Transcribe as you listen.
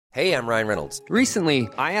Hey, I'm Ryan Reynolds. Recently,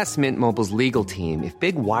 I asked Mint Mobile's legal team if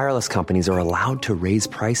big wireless companies are allowed to raise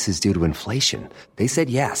prices due to inflation. They said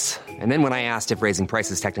yes. And then when I asked if raising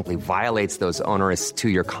prices technically violates those onerous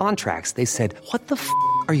two-year contracts, they said, "What the f***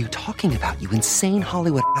 are you talking about, you insane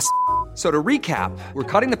Hollywood ass?" So to recap, we're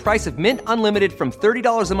cutting the price of Mint Unlimited from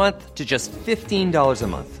 $30 a month to just $15 a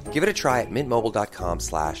month. Give it a try at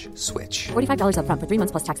mintmobile.com/switch. $45 up front for 3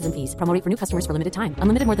 months plus taxes and fees. Promo rate for new customers for limited time.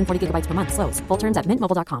 Unlimited more than 40 gigabytes per month. Slows full terms at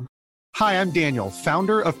mintmobile.com. Hi, I'm Daniel,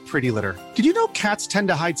 founder of Pretty Litter. Did you know cats tend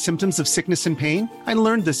to hide symptoms of sickness and pain? I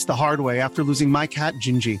learned this the hard way after losing my cat,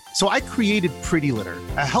 Gingy. So I created Pretty Litter,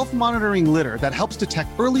 a health monitoring litter that helps detect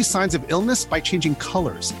early signs of illness by changing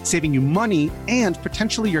colors, saving you money and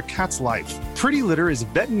potentially your cat's life. Pretty Litter is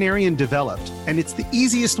veterinarian developed, and it's the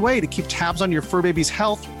easiest way to keep tabs on your fur baby's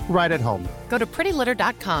health right at home. Go to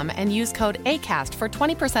prettylitter.com and use code ACAST for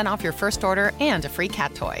 20% off your first order and a free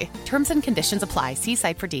cat toy. Terms and conditions apply. See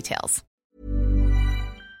site for details.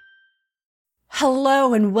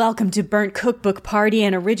 Hello and welcome to Burnt Cookbook Party,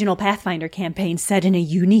 an original Pathfinder campaign set in a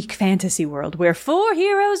unique fantasy world where 4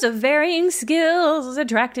 heroes of varying skills,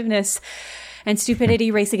 attractiveness, and stupidity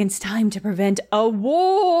race against time to prevent a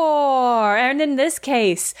war. And in this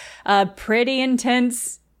case, a pretty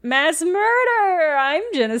intense mass murder. I'm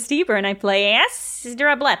Jenna Steeper, and I play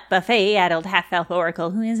Astra Blep, a fey-addled half-elf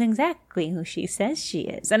oracle who is exactly who she says she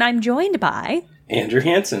is. And I'm joined by Andrew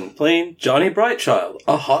Hansen, playing Johnny Brightchild,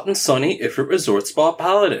 a hot and sunny Ifrit Resort Spa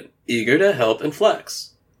paladin, eager to help and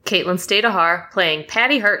flex. Caitlin Stadahar, playing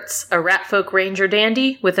Patty Hertz, a ratfolk ranger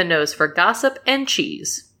dandy with a nose for gossip and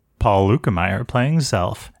cheese. Paul Lukemeyer, playing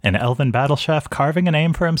Zelf, an elven battle chef carving a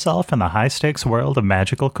name for himself in the high-stakes world of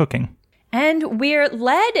magical cooking. And we're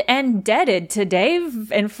led and deaded today,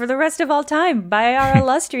 and for the rest of all time, by our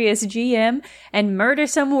illustrious GM and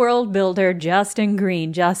murdersome world builder, Justin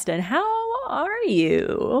Green. Justin, how are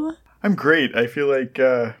you? I'm great. I feel like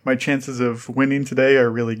my chances of winning today are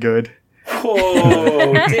really good.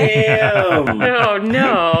 Oh, damn! Oh,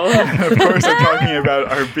 no. Of course, I'm talking about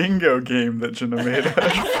our bingo game that Jenna made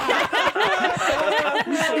us.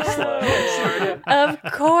 Of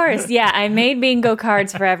course. Yeah, I made bingo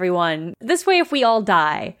cards for everyone. This way, if we all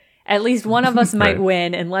die, at least one of us might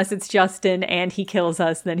win, unless it's Justin and he kills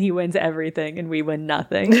us, then he wins everything and we win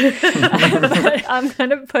nothing. But I'm going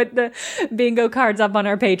to put the bingo cards up on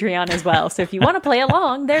our Patreon as well. So if you want to play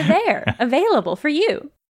along, they're there, available for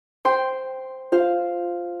you.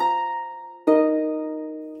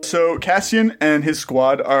 So Cassian and his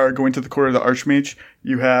squad are going to the court of the Archmage.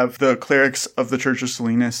 You have the clerics of the Church of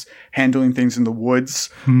Salinas handling things in the woods,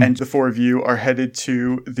 and the 4 of you are headed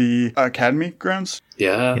to the academy grounds.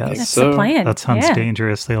 Yeah, Yes. I think That's so. the plan. That sounds Yeah.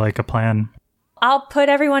 dangerously like a plan. I'll put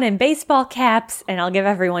everyone in baseball caps, and I'll give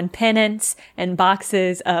everyone pennants and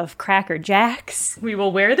boxes of Cracker Jacks. We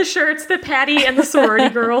will wear the shirts that Patty and the sorority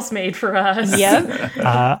girls made for us. Yep.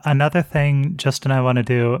 Another thing Justin and I want to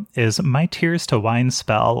do is my Tears to Wine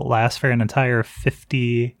spell lasts for an entire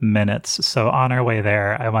 50 minutes. So on our way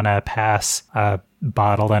there, I want to pass a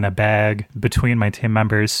bottle and a bag between my team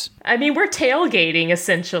members. I mean, we're tailgating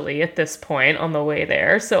essentially at this point on the way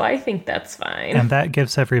there, so I think that's fine. And that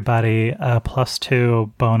gives everybody a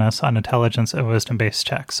 +2 bonus on intelligence and wisdom-based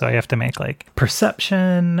checks. So I have to make like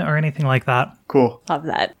perception or anything like that. Cool. Love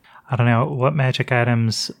that. I don't know what magic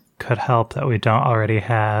items could help that we don't already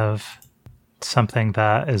have. Something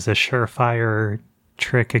that is a surefire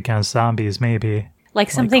trick against zombies, maybe.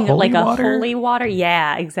 Like something holy like a water? holy water?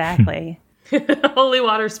 Yeah, exactly. Holy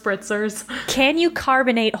water spritzers. Can you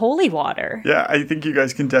carbonate holy water? Yeah, I think you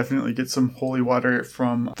guys can definitely get some holy water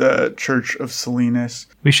from the Church of Salinas.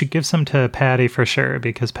 We should give some to Patty for sure,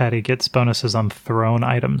 because Patty gets bonuses on thrown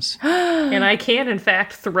items. And I can, in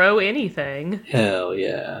fact, throw anything. Hell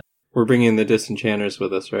yeah. We're bringing the Disenchanters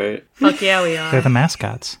with us, right? Fuck yeah, we They're are. the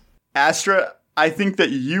mascots. Astra, I think that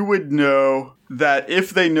you would know that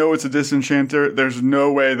if they know it's a disenchanter, there's no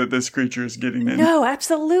way that this creature is getting in. No,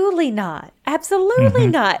 absolutely not. Absolutely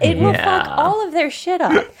not. It will fuck all of their shit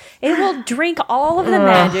up. It will drink all of the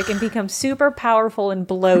magic and become super powerful and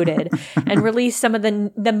bloated and release some of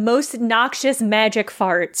the most noxious magic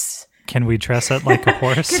farts. Can we dress it like a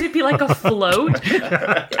horse? Could it be like a float?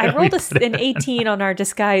 I rolled an 18 on our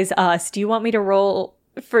Disguise Us. Do you want me to roll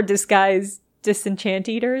for Disguise Disenchant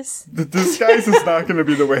Eaters? The disguise is not going to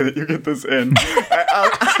be the way that you get this in.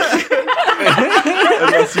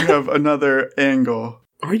 Unless you have another angle.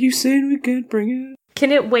 Are you saying we could bring it?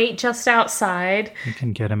 Can it wait just outside? We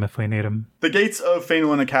can get him if we need him. The gates of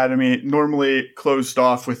Fainolin Academy normally closed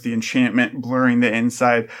off with the enchantment blurring the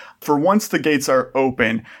inside. For once the gates are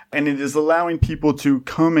open, and it is allowing people to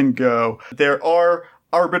come and go, there are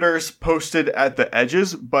arbiters posted at the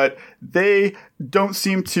edges, but they don't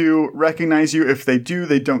seem to recognize you. If they do,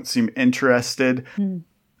 they don't seem interested.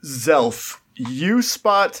 Zelf, you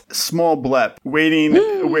spot small Blep waiting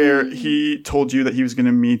where he told you that he was going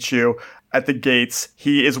to meet you at the gates.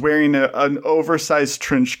 He is wearing an oversized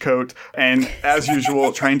trench coat and, as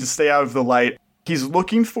usual, trying to stay out of the light. He's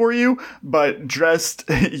looking for you, but dressed,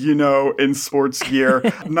 in sports gear,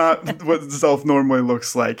 not what Zelf normally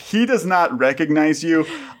looks like. He does not recognize you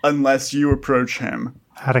unless you approach him.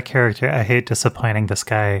 Out of character, I hate disappointing this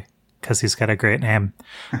guy because he's got a great name.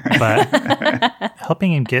 But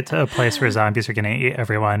helping him get to a place where zombies are going to eat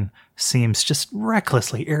everyone seems just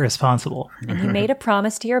recklessly irresponsible. And he made a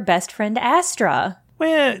promise to your best friend, Astra.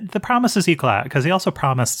 Well, the promise is equal out, because he also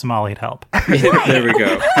promised Small he'd help. There we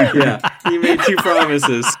go. Yeah, he made 2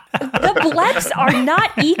 promises. The Bleps are not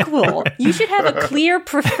equal. You should have a clear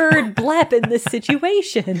preferred Blep in this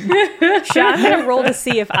situation. Sure, I'm going to roll to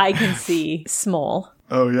see if I can see Small.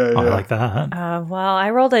 Oh, yeah. I like that. Well, I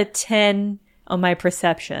rolled a 10 on my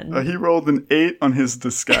perception. He rolled an 8 on his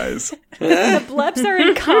disguise. The Bleps are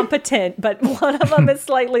incompetent, but one of them is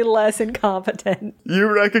slightly less incompetent.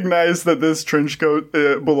 You recognize that this trench coat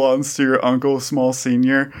belongs to your uncle, Small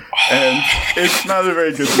Senior, and it's not a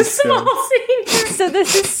very good disguise. Small Senior. So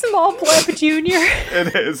this is Small Blep Junior.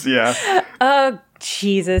 It is, yeah. Oh,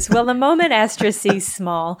 Jesus. Well, the moment Astra sees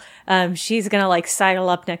Small, she's going to sidle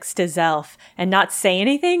up next to Zelf and not say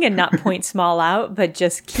anything and not point Small out, but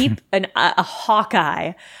just keep a hawk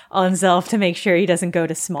eye on Zelf to make sure he doesn't go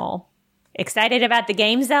to Small. Excited about the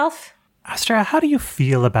game, Zelf? Astra, how do you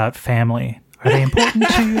feel about family? Are they important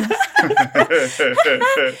to you?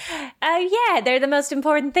 Yeah, they're the most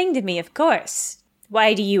important thing to me, of course.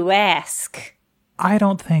 Why do you ask? I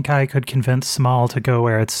don't think I could convince Small to go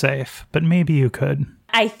where it's safe, but maybe you could.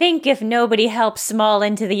 I think if nobody helps Small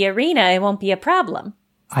into the arena, it won't be a problem.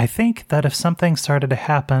 I think that if something started to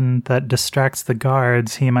happen that distracts the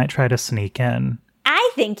guards, he might try to sneak in.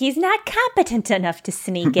 I think he's not competent enough to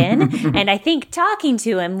sneak in, and I think talking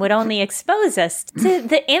to him would only expose us to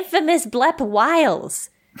the infamous Blep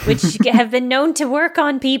wiles, which have been known to work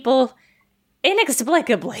on people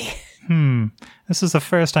inexplicably. This is the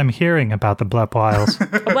first I'm hearing about the Blep wiles.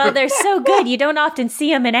 Well, they're so good, you don't often see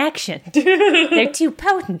them in action. They're too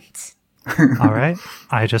potent. All right.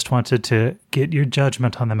 I just wanted to get your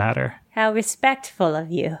judgment on the matter. How respectful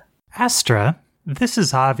of you. Astra, this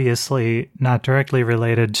is obviously not directly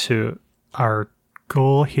related to our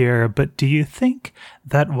goal here, but do you think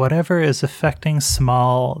that whatever is affecting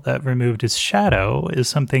Small that removed his shadow is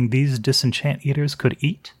something these disenchant eaters could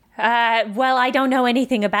eat? Well, I don't know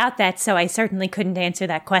anything about that, so I certainly couldn't answer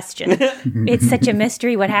that question. It's such a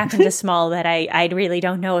mystery what happened to Small that I really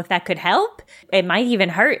don't know if that could help. It might even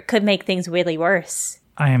hurt, could make things really worse.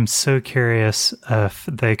 I am so curious if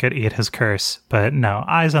they could eat his curse, but no,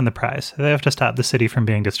 eyes on the prize. They have to stop the city from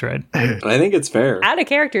being destroyed. I think it's fair. Out of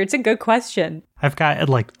character, it's a good question. I've got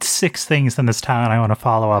 6 things in this town I want to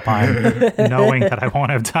follow up on, knowing that I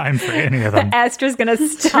won't have time for any of them. Astra's going to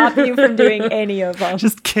stop you from doing any of them.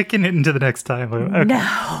 Just kicking it into the next time. Okay.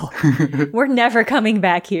 No, we're never coming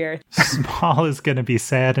back here. Small is going to be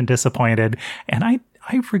sad and disappointed, and I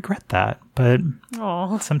regret that, but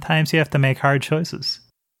sometimes you have to make hard choices.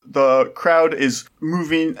 The crowd is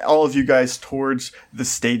moving all of you guys towards the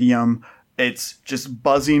stadium. It's just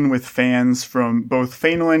buzzing with fans from both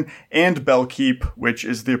Fainlin and Bellkeep, which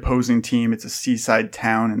is the opposing team. It's a seaside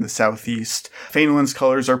town in the southeast. Fainlin's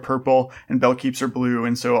colors are purple and Bellkeep's are blue,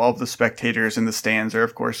 and so all of the spectators in the stands are,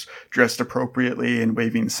 of course, dressed appropriately and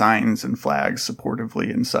waving signs and flags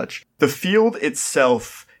supportively and such. The field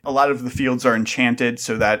itself, a lot of the fields are enchanted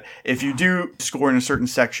so that if you do score in a certain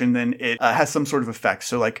section, then it has some sort of effect.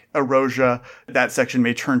 So like Erosia, that section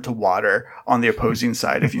may turn to water on the opposing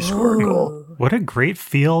side if you score a goal. What a great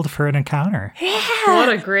field for an encounter. Yeah. What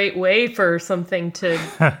a great way for something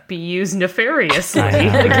to be used nefariously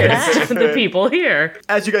against the people here.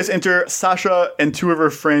 As you guys enter, Sasha and 2 of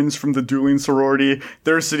her friends from the dueling sorority,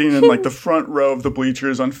 they're sitting in the front row of the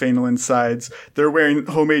bleachers on Fainlin's sides. They're wearing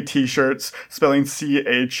homemade t-shirts spelling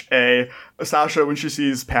CHA. Sasha, when she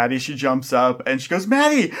sees Patty, she jumps up and she goes,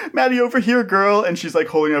 Maddie, over here, girl. And she's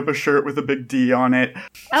holding up a shirt with a big D on it.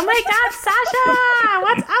 Oh my God, Sasha!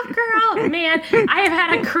 What's up, girl? Man, I have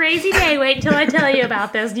had a crazy day. Wait until I tell you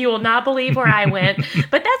about this. You will not believe where I went.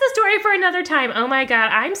 But that's a story for another time. Oh my God,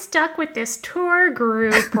 I'm stuck with this tour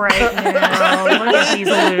group right now. Look at these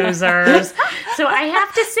losers. So I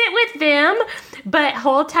have to sit with them But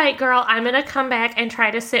hold tight, girl. I'm going to come back and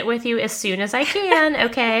try to sit with you as soon as I can,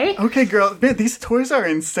 okay? Okay, girl. Man, these toys are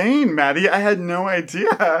insane, Maddie. I had no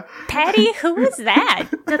idea. Patty, who was that?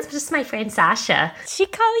 That's just my friend Sasha. She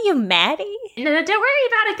call you Maddie? No, don't worry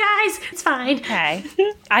about it, guys. It's fine. Okay.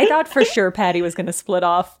 I thought for sure Patty was going to split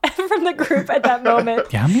off from the group at that moment.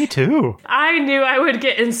 Yeah, me too. I knew I would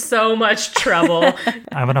get in so much trouble.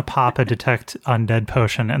 I'm going to pop a detect undead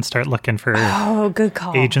potion and start looking for Good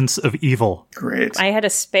call. agents of evil. Great. I had a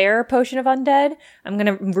spare potion of undead. I'm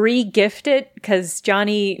going to re-gift it because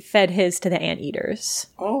Johnny fed his to the anteaters.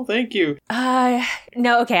 Oh, thank you.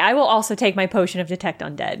 No, okay. I will also take my potion of detect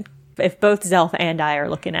undead. If both Zelf and I are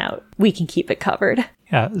looking out, we can keep it covered.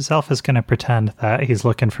 Yeah, Zelf is going to pretend that he's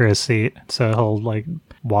looking for his seat. So he'll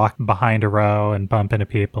walk behind a row and bump into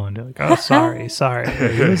people and be like, oh, sorry.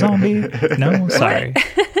 Are you a zombie? No, sorry.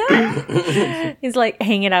 He's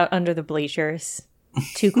hanging out under the bleachers.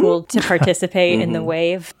 Too cool to participate in the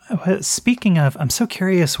wave. Speaking of, I'm so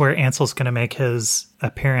curious where Ansel's going to make his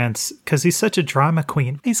appearance because he's such a drama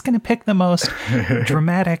queen. He's going to pick the most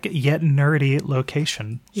dramatic yet nerdy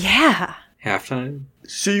location. Yeah. Halftime.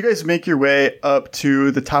 So you guys make your way up to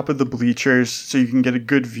the top of the bleachers so you can get a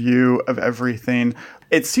good view of everything.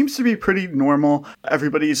 It seems to be pretty normal.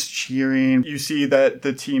 Everybody's cheering. You see that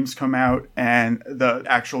the teams come out and the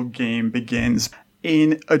actual game begins.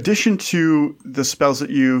 In addition to the spells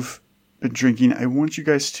that you've been drinking, I want you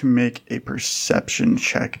guys to make a perception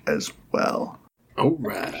check as well. All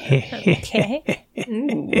right. Okay.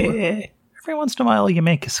 Every once in a while you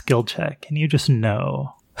make a skill check and you just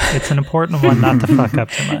know. It's an important one not to fuck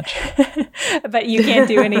up too much. But you can't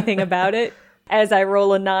do anything about it as I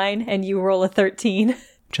roll a 9 and you roll a 13.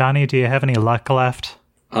 Johnny, do you have any luck left?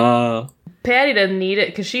 Patty doesn't need it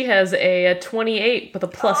because she has a 28 with a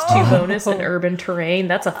 +2 bonus in urban terrain.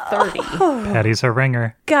 That's a 30. Patty's a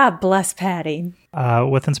ringer. God bless Patty.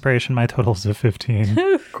 With inspiration, my total's a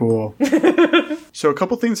 15. Cool. So a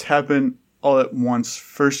couple things happen all at once.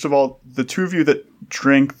 First of all, the two of you that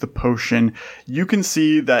drank the potion, you can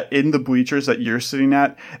see that in the bleachers that you're sitting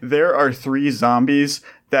at, there are 3 zombies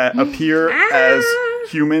that appear as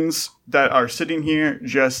humans that are sitting here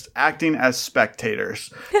just acting as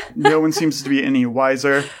spectators. No one seems to be any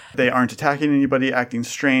wiser. They aren't attacking anybody, acting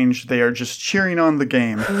strange. They are just cheering on the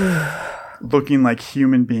game, looking like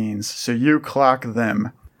human beings. So you clock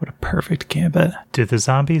them. What a perfect gambit. Do the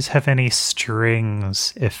zombies have any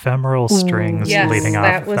strings, ephemeral strings leading off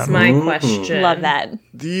that of was them? my question. Love that.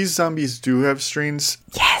 These zombies do have strings.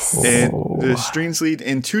 Yes. And the strings lead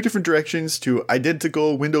in 2 different directions to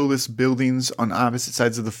identical windowless buildings on opposite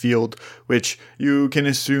sides of the field, which you can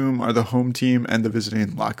assume are the home team and the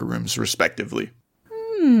visiting locker rooms, respectively.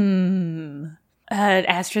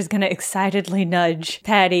 Astra's going to excitedly nudge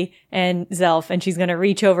Patty and Zelf, and she's going to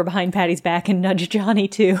reach over behind Patty's back and nudge Johnny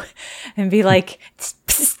too, and be like,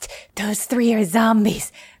 psst, those 3 are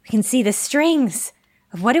zombies. We can see the strings.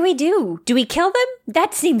 What do we do? Do we kill them?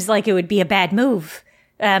 That seems like it would be a bad move,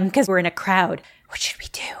 because we're in a crowd. What should we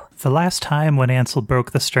do? The last time when Ansel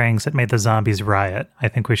broke the strings, it made the zombies riot. I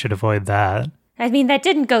think we should avoid that. I mean, that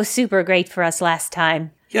didn't go super great for us last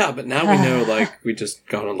time. Yeah, but now we know, we just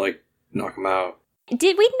gotta, knock them out.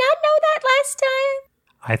 Did we not know that last time?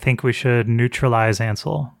 I think we should neutralize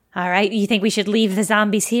Ansel. All right, you think we should leave the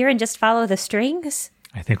zombies here and just follow the strings?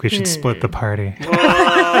 I think we should split the party.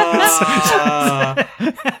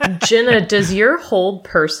 Jenna, does your hold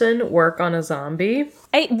person work on a zombie?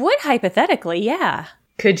 It would hypothetically, yeah.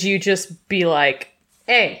 Could you just be like,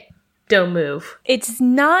 hey, don't move? It's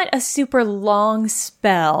not a super long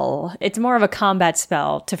spell. It's more of a combat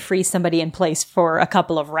spell to freeze somebody in place for a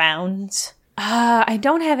couple of rounds. I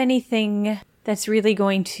don't have anything that's really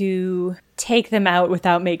going to take them out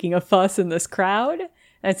without making a fuss in this crowd.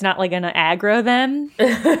 It's not going to aggro them.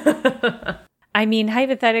 I mean,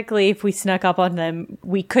 hypothetically, if we snuck up on them,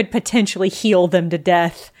 we could potentially heal them to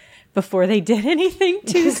death before they did anything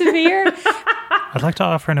too severe. I'd like to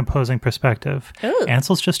offer an opposing perspective. Ooh.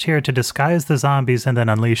 Ansel's just here to disguise the zombies and then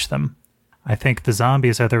unleash them. I think the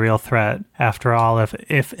zombies are the real threat. After all,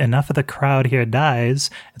 if enough of the crowd here dies,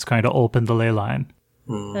 it's going to open the ley line.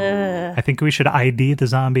 I think we should ID the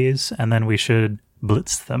zombies, and then we should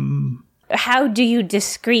blitz them. How do you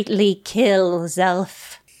discreetly kill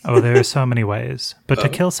Zelf? Oh, there are so many ways. But to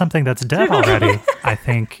kill something that's dead already, I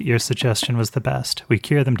think your suggestion was the best. We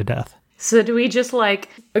cure them to death. So do we just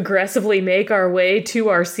aggressively make our way to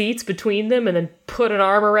our seats between them and then put an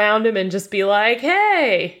arm around them and just be like,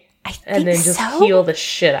 hey... And then just heal the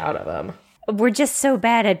shit out of them. We're just so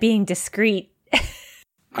bad at being discreet.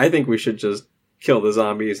 I think we should just kill the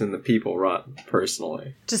zombies and the people run,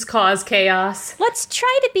 personally. Just cause chaos. Let's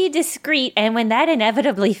try to be discreet, and when that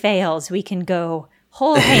inevitably fails, we can go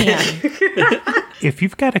whole hand. If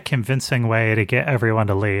you've got a convincing way to get everyone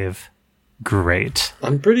to leave, great.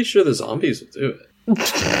 I'm pretty sure the zombies will do it.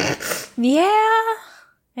 Yeah,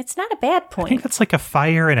 it's not a bad I think point. that's like a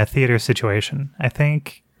fire in a theater situation. I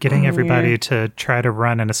think getting everybody to try to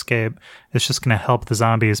run and escape is just going to help the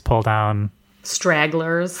zombies pull down.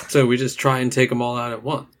 Stragglers. So we just try and take them all out at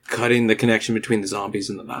once, cutting the connection between the zombies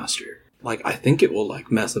and the master. Like, I think it will,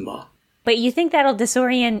 like, mess them up. But you think that'll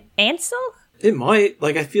disorient Ansel? It might.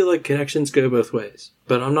 Like, I feel like connections go both ways,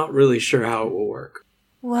 but I'm not really sure how it will work.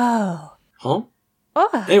 Whoa. Huh?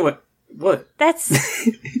 Oh, Anyway, what?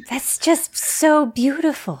 that's just so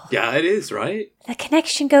beautiful. Yeah, it is, right? The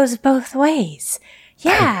connection goes both ways.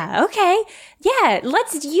 Yeah, okay. Yeah,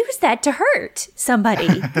 let's use that to hurt somebody.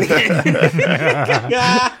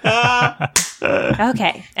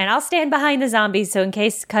 Okay, and I'll stand behind the zombies, so in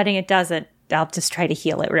case cutting it doesn't, I'll just try to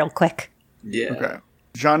heal it real quick. Yeah. Okay.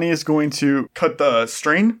 Johnny is going to cut the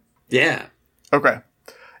string. Yeah. Okay.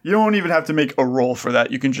 You don't even have to make a roll for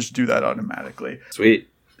that. You can just do that automatically. Sweet.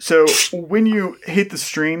 So when you hit the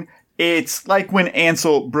string, it's like when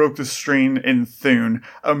Ansel broke the string in Thune.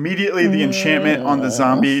 Immediately, the enchantment on the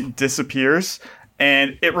zombie disappears,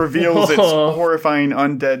 and it reveals its horrifying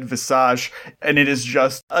undead visage, and it is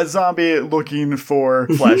just a zombie looking for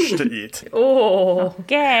flesh to eat. Oh.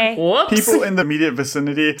 Okay. Whoops. People in the immediate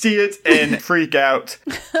vicinity see it and freak out.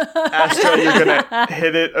 Astra, you're gonna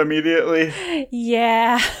hit it immediately.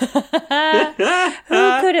 Yeah.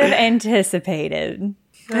 Who could have anticipated?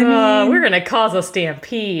 We're going to cause a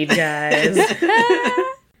stampede, guys.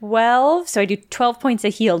 12, so I do 12 points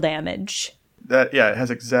of heal damage. It has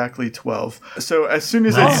exactly 12. So as soon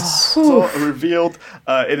as it's all revealed,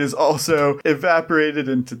 it is also evaporated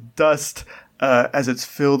into dust as it's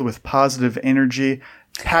filled with positive energy.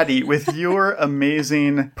 Patty, with your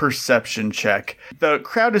amazing perception check, the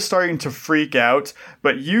crowd is starting to freak out,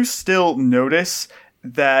 but you still notice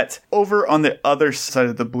that over on the other side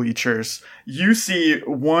of the bleachers, you see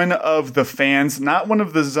one of the fans, not one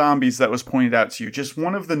of the zombies that was pointed out to you, just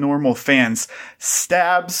one of the normal fans,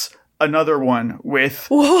 stabs another one with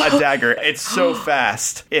a dagger. It's so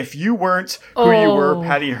fast. If you weren't who you were,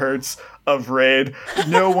 Patty Hertz of Raid,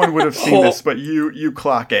 no one would have seen this, but you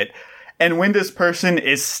clock it. And when this person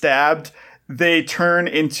is stabbed, they turn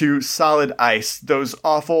into solid ice, those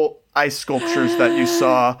awful ice sculptures that you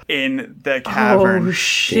saw in the cavern. Oh,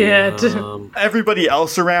 shit. Everybody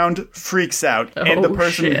else around freaks out, and the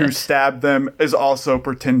person who stabbed them is also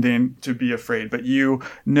pretending to be afraid, but you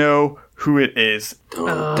know who it is.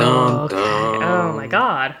 Oh my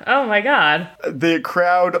god. Oh my god. The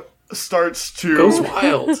crowd starts to Goes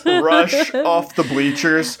wild. rush off the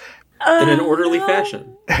bleachers. In an orderly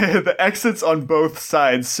fashion. The exits on both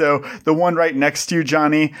sides. So the one right next to you,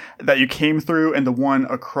 Johnny, that you came through, and the one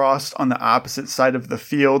across on the opposite side of the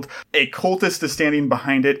field. A cultist is standing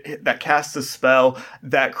behind it that casts a spell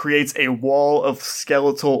that creates a wall of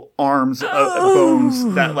skeletal arms,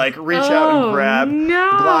 bones that like reach out and grab,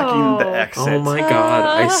 blocking the exit. Oh my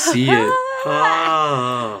god, I see it.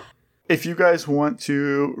 Ah. If you guys want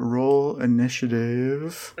to roll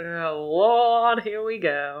initiative. Oh, Lord, here we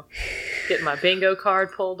go. Getting my bingo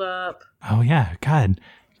card pulled up. Oh, yeah. God,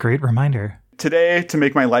 great reminder. Today, to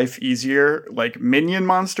make my life easier, like minion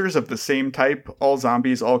monsters of the same type, all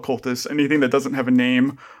zombies, all cultists, anything that doesn't have a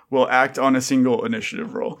name, will act on a single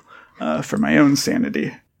initiative roll for my own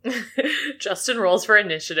sanity. Justin rolls for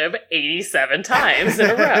initiative 87 times in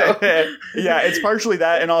a row. Yeah, it's partially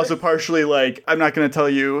that, and also partially like, I'm not going to tell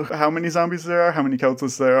you how many zombies there are, how many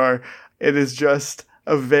cultists there are. It is just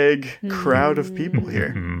a vague crowd of people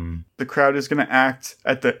here. The crowd is going to act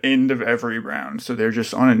at the end of every round, so they're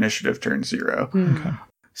just on initiative turn 0. Okay.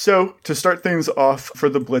 So, to start things off for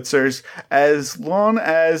the Blitzers, as long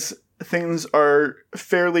as things are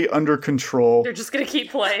fairly under control, They're just going to keep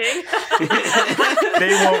playing. they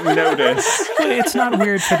won't notice. It's not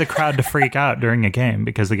weird for the crowd to freak out during a game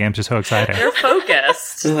because the games are so exciting. They're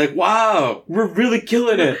focused. They're like, wow, we're really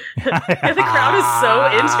killing it. And the crowd is so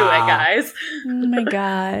into it, guys. Oh my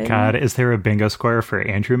god. God, is there a bingo square for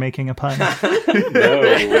Andrew making a pun? No,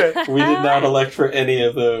 we did not elect for any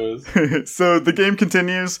of those. So the game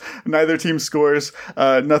continues. Neither team scores.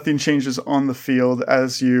 Nothing changes on the field.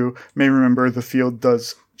 As you may remember, the field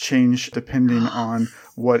does change depending on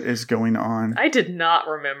what is going on. I did not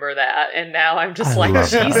remember that, and now I'm just like,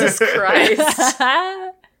 love that. Jesus Christ.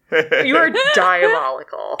 You are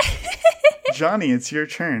diabolical. Johnny, it's your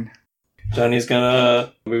turn. Johnny's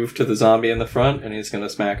gonna move to the zombie in the front, and he's gonna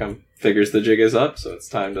smack him figures the jig is up, so it's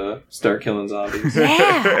time to start killing zombies.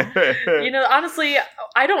 Yeah. Honestly,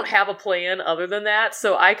 I don't have a plan other than that,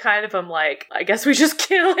 so I kind of am like, I guess we just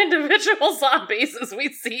kill individual zombies as we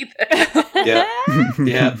see them.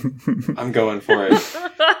 Yeah, I'm going for it.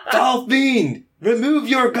 Dolphin, remove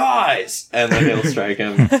your guys! And then he'll strike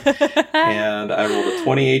him. And I rolled a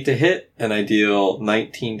 28 to hit, and I deal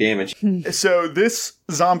 19 damage. So this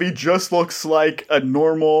zombie just looks like a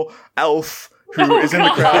normal elf who is in the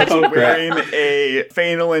crowd wearing a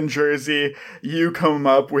Phenolin jersey. You come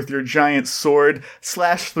up with your giant sword,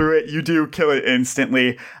 slash through it, you do kill it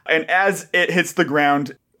instantly. And as it hits the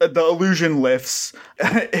ground, the illusion lifts.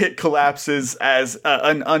 It collapses as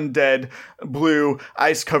an undead, blue,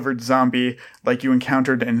 ice-covered zombie like you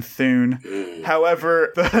encountered in Thune.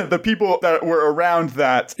 However, the people that were around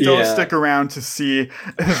that don't stick around to see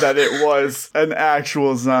that it was an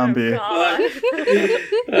actual zombie. I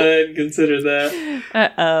didn't consider that.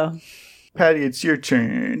 Uh-oh. Patty, it's your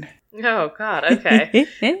turn. Oh, God, okay.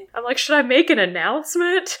 I'm like, should I make an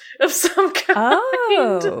announcement of some kind?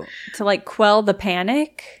 Oh, to like quell the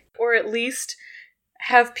panic? Or at least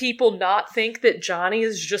have people not think that Johnny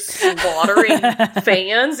is just slaughtering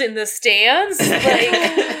fans in the stands?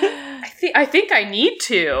 Like, I think I need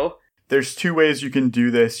to. There's two ways you can do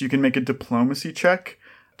this. You can make a diplomacy check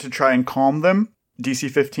to try and calm them.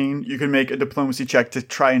 DC 15, you can make a diplomacy check to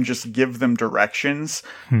try and just give them directions,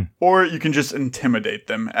 or you can just intimidate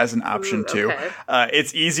them as an option too.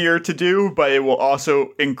 It's easier to do, but it will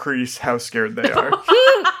also increase how scared they are.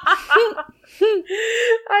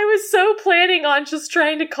 I was so planning on just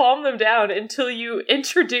trying to calm them down until you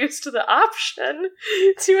introduced the option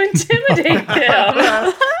to intimidate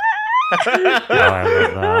them. I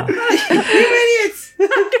love that. You idiots! I'm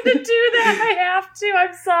gonna do that. I have to.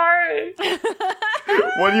 I'm sorry.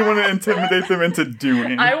 What do you want to intimidate them into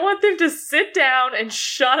doing? I want them to sit down and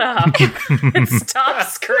shut up and stop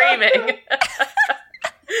screaming.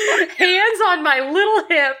 Hands on my little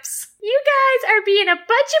hips. You guys are being a bunch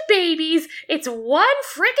of babies. It's one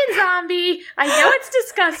frickin' zombie. I know it's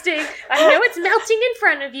disgusting. I know it's melting in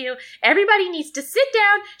front of you. Everybody needs to sit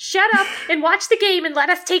down, shut up, and watch the game and let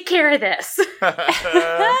us take care of this.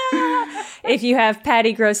 If you have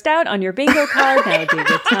Patty grossed out on your bingo card, that would be a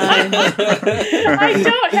good time. I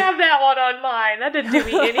don't have that one on mine. That didn't do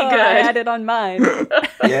me any good. I had it on mine.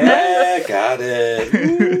 Yeah, got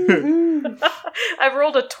it. I've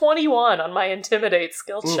rolled a 21 on my intimidate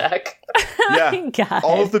skill check. Yeah,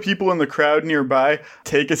 all of the people in the crowd nearby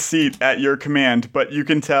take a seat at your command, but you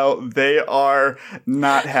can tell they are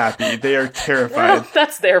not happy. They are terrified. Well,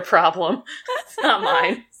 that's their problem. It's not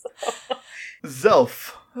mine.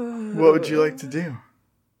 Zelf, what would you like to do?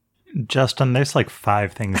 Justin, there's like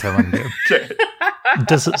 5 things I want to do.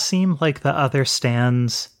 Does it seem like the other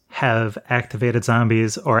stands have activated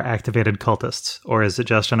zombies or activated cultists? Or is it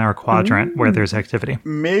just in our quadrant where there's activity?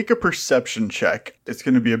 Make a perception check. It's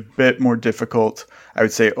going to be a bit more difficult, I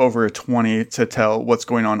would say over a 20, to tell what's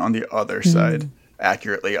going on the other side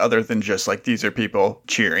accurately, other than just like these are people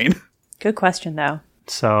cheering. Good question, though.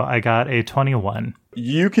 So I got a 21.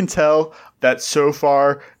 You can tell that so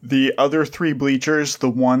far the other 3 bleachers, the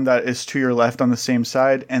one that is to your left on the same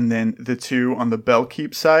side, and then the 2 on the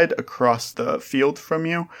Bellkeep side across the field from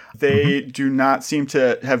you, they do not seem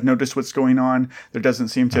to have noticed what's going on. There doesn't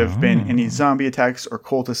seem to have been any zombie attacks or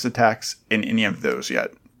cultist attacks in any of those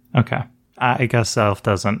yet. Okay. I guess Self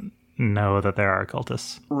doesn't know that there are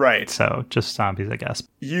cultists. Right. So just zombies, I guess.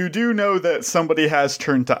 You do know that somebody has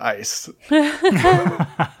turned to ice.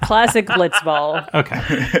 Classic blitzball.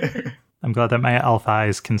 Okay. I'm glad that my elf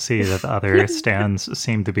eyes can see that the other stands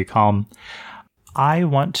seem to be calm. I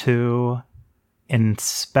want to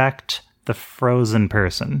inspect the frozen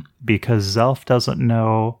person because Zelf doesn't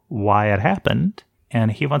know why it happened,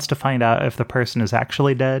 and he wants to find out if the person is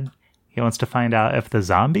actually dead. He wants to find out if the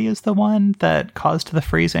zombie is the one that caused the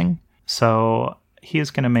freezing. So he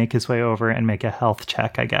is going to make his way over and make a health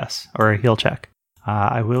check, I guess, or a heal check.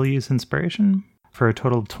 I will use inspiration for a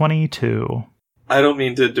total of 22. I don't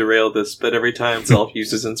mean to derail this, but every time Zelf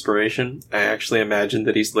uses inspiration, I actually imagine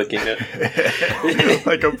that he's licking it.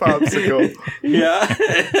 Like a popsicle. Yeah.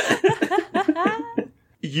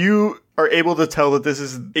 You are able to tell that this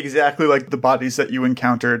is exactly like the bodies that you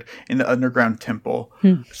encountered in the underground temple.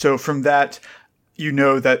 So from that, you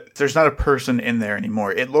know that there's not a person in there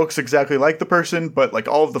anymore. It looks exactly like the person, but like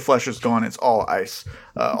all of the flesh is gone. It's all ice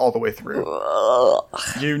all the way through.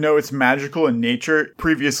 You know it's magical in nature.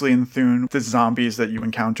 Previously in Thune, the zombies that you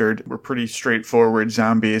encountered were pretty straightforward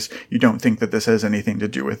zombies. You don't think that this has anything to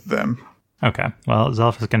do with them. Okay. Well,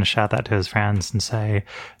 Zelf is going to shout that to his friends and say,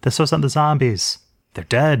 this wasn't the zombies. They're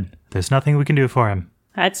dead. There's nothing we can do for him.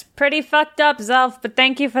 That's pretty fucked up, Zelf, but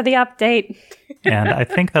thank you for the update. And I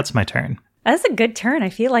think that's my turn. That's a good turn. I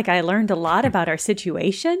feel like I learned a lot about our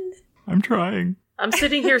situation. I'm trying. I'm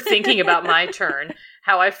sitting here thinking about my turn,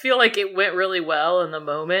 how I feel like it went really well in the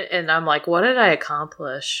moment, and I'm like, what did I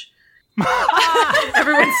accomplish?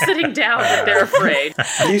 Everyone's sitting down, but they're afraid.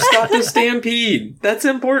 You stopped a stampede. That's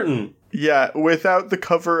important. Yeah, without the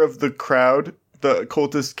cover of the crowd, the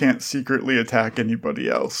cultists can't secretly attack anybody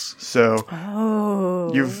else.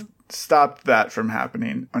 So you've stopped that from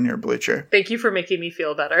happening on your bleacher. Thank you for making me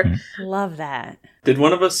feel better. Love that. Did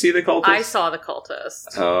one of us see the cultist? I saw the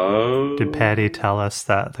cultist. Oh. Did Patty tell us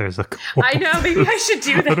that there's a cult? I know, maybe I should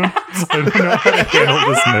do that. I don't know how to handle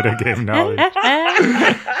this metagame knowledge.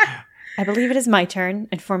 I believe it is my turn,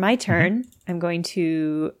 and for my turn, I'm going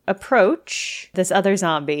to approach this other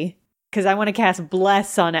zombie, because I want to cast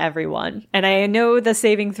Bless on everyone. And I know the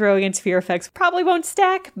saving throw against fear effects probably won't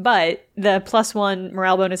stack, but the +1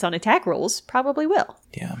 morale bonus on attack rolls probably will.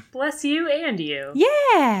 Yeah. Bless you and you.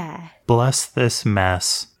 Yeah! Bless this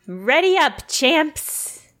mess. Ready up,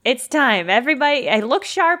 champs! It's time. Everybody, I look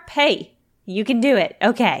sharp. Hey, you can do it.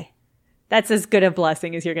 Okay. That's as good a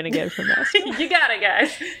blessing as you're going to get from us. You got it,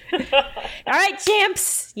 guys. All right,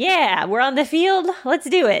 champs. Yeah, we're on the field. Let's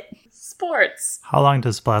do it. Sports. How long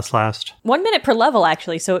does Bless last? 1 minute per level,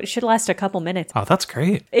 actually, so it should last a couple minutes. Oh, that's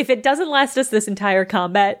great. If it doesn't last us this entire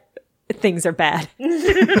combat, things are bad.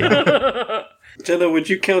 Jenna, would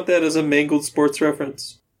you count that as a mangled sports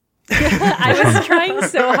reference? I was trying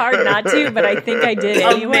so hard not to, but I think I did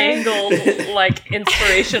anyway. A mangled, like,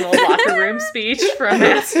 inspirational locker room speech from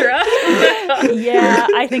Astra. Yeah,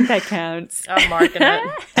 I think that counts. I'm marking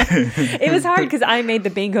it. It was hard because I made the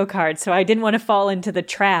bingo card, so I didn't want to fall into the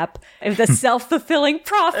trap of the self-fulfilling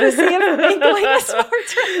prophecy of mangling a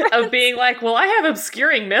sports reference. Of being like, well, I have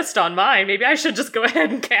obscuring mist on mine. Maybe I should just go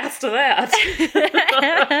ahead and cast that.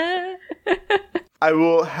 I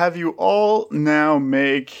will have you all now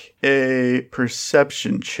make a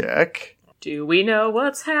perception check. Do we know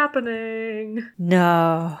what's happening?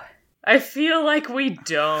 No. I feel like we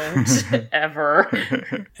don't, ever.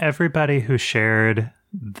 Everybody who shared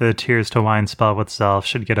the Tears to Wine spell with Zelf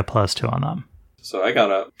should get a +2 on them. So I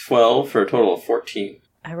got a 12 for a total of 14.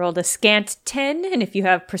 I rolled a scant 10, and if you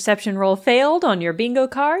have perception roll failed on your bingo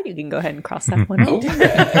card, you can go ahead and cross that one out.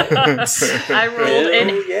 I rolled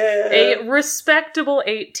a respectable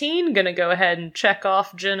 18. Gonna go ahead and check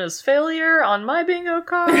off Jenna's failure on my bingo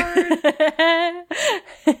card.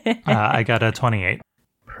 I got a 28.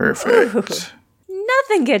 Perfect. Ooh,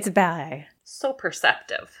 nothing gets by. So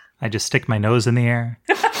perceptive. I just stick my nose in the air.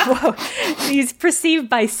 Whoa. He's perceived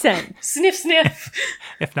by scent. Sniff, sniff.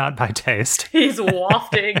 If not by taste. He's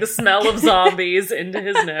wafting the smell of zombies into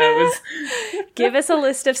his nose. Give us a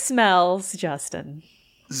list of smells, Justin.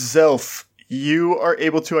 Zelf, you are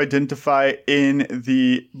able to identify in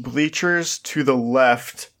the bleachers to the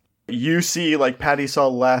left. You see, like Patty saw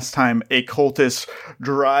last time, a cultist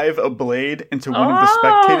drive a blade into one of the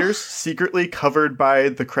spectators, secretly covered by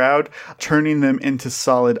the crowd, turning them into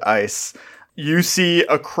solid ice. You see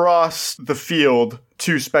across the field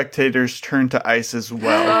 2 spectators turn to ice as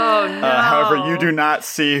well. Oh, no. However, you do not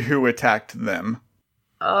see who attacked them.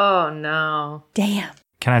 Oh, no. Damn.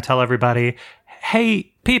 Can I tell everybody,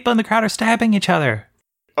 hey, people in the crowd are stabbing each other?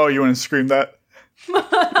 Oh, you want to scream that?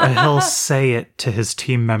 He'll say it to his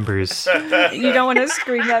team members. You don't want to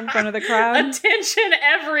scream that in front of the crowd? Attention,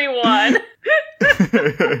 everyone!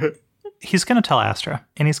 He's going to tell Astra,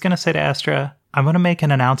 and he's going to say to Astra, I'm going to make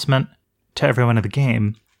an announcement to everyone in the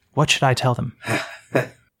game. What should I tell them?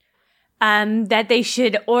 That they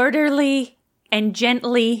should orderly and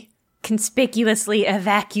gently, conspicuously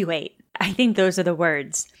evacuate. I think those are the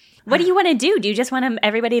words. What do you want to do? Do you just want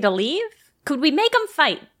everybody to leave? Could we make them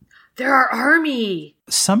fight? They're our army.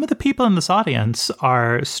 Some of the people in this audience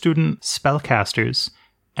are student spellcasters,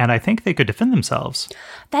 and I think they could defend themselves.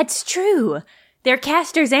 That's true. They're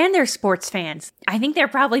casters and they're sports fans. I think they're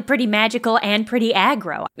probably pretty magical and pretty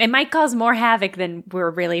aggro. It might cause more havoc than we're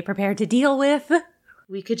really prepared to deal with.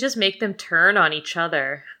 We could just make them turn on each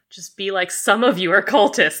other. Just be like, some of you are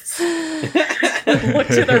cultists. Look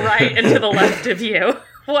to the right and to the left of you.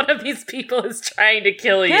 One of these people is trying to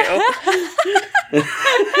kill you.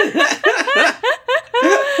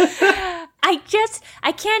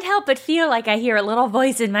 I can't help but feel like I hear a little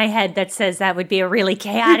voice in my head that says that would be a really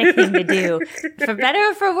chaotic thing to do. For better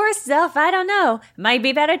or for worse, Zelf, I don't know. Might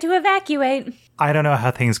be better to evacuate. I don't know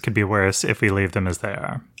how things could be worse if we leave them as they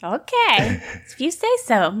are. Okay, if you say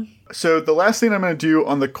so. So the last thing I'm going to do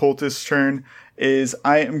on the cultist's turn is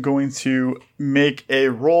I am going to make a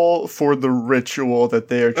roll for the ritual that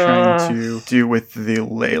they are trying to do with the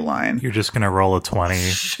ley line. You're just going to roll a 20.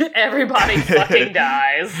 Everybody fucking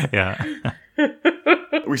dies. Yeah.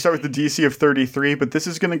 We start with the DC of 33, but this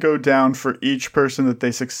is going to go down for each person that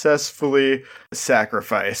they successfully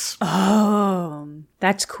sacrifice. Oh,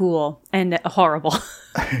 that's cool and horrible.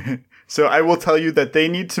 So I will tell you that they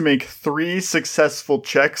need to make 3 successful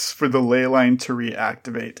checks for the ley line to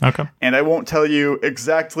reactivate. Okay. And I won't tell you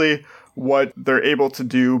exactly what they're able to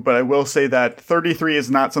do, but I will say that 33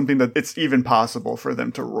 is not something that it's even possible for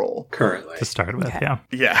them to roll. Currently. To start with, yeah.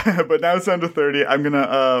 Yeah, but now it's down to 30. I'm going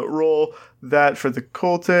to roll that for the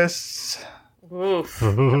cultists. Oof.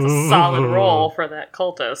 That's a solid roll for that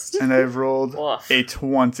cultist. And I've rolled a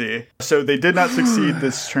 20. So they did not succeed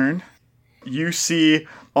this turn. You see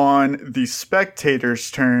on the spectators'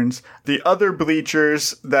 turns, the other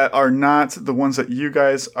bleachers that are not the ones that you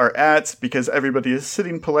guys are at, because everybody is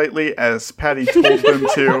sitting politely as Patty told them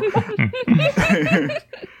to.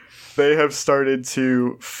 They have started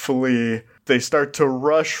to flee. They start to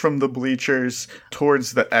rush from the bleachers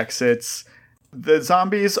towards the exits. The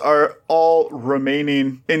zombies are all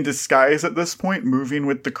remaining in disguise at this point, moving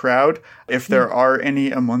with the crowd, if there are any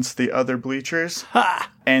amongst the other bleachers.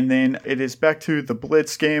 And then it is back to the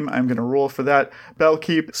Blitz game. I'm going to roll for that.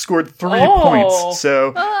 Bellkeep scored 3 points,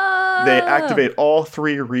 so they activate all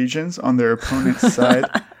 3 regions on their opponent's side.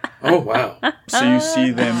 Oh, wow. So you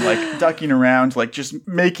see them, like, ducking around, like, just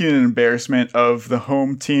making an embarrassment of the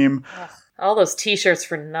home team. All those t-shirts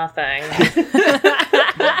for nothing.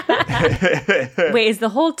 Wait, is the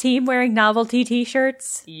whole team wearing novelty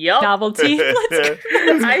t-shirts? Yup. Novelty? Sasha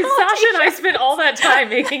and I spent all that time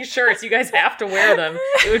making shirts. You guys have to wear them.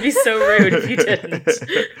 It would be so rude if you didn't.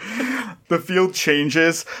 The field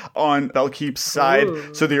changes on Bellkeep's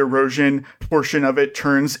side, so the erosion portion of it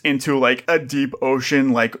turns into, like, a deep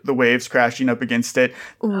ocean, like the waves crashing up against it.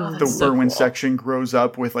 The Whirlwind section grows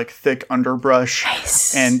up with, like, thick underbrush.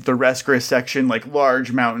 Nice. And the Rescura section, like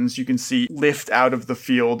large mountains you can see lift out of the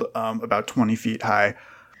field about 20 feet high.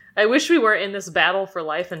 I wish we were in this battle for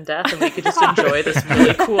life and death and we could just enjoy this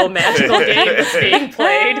really cool magical game that's being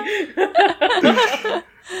played.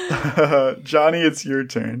 Johnny, it's your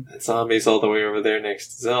turn. That zombie's all the way over there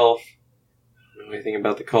next to Zelf. I don't know anything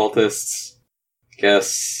about the cultists.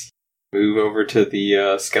 Guess move over to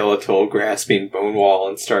the skeletal grasping bone wall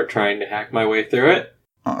and start trying to hack my way through it.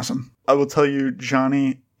 Awesome. I will tell you,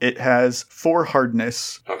 Johnny, it has 4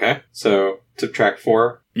 hardness. Okay, so subtract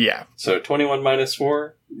 4. Yeah. So 21 minus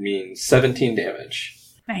 4 means 17 damage.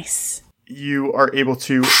 Nice. You are able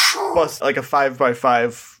to bust like a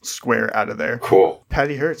 5x5 square out of there. Cool.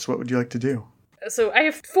 Patty Hertz, what would you like to do? So I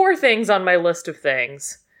have 4 things on my list of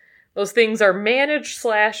things. Those things are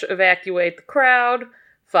manage/evacuate the crowd,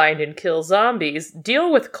 find and kill zombies,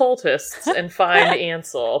 deal with cultists, and find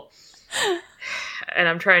Ansel. And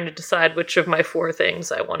I'm trying to decide which of my 4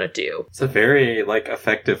 things I want to do. It's a very, like,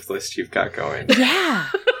 effective list you've got going. Yeah.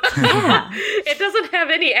 Yeah. It doesn't have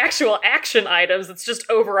any actual action items. It's just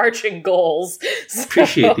overarching goals.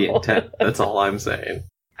 Appreciate the intent. That's all I'm saying.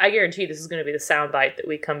 I guarantee this is going to be the soundbite that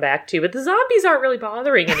we come back to, but the zombies aren't really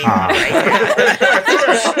bothering anyone right now.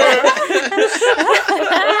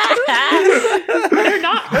 They're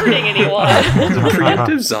not hurting anyone.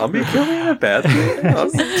 Preemptive zombie killing a bad thing?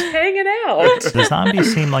 Just hanging out. The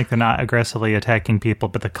zombies seem like they're not aggressively attacking people,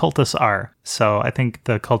 but the cultists are. So I think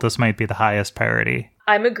the cultists might be the highest priority.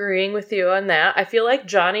 I'm agreeing with you on that. I feel like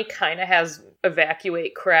Johnny kind of has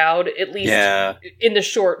evacuate crowd, at least in the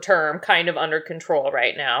short term, kind of under control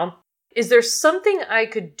right now. Is there something I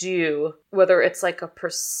could do, whether it's like a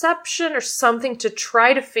perception or something, to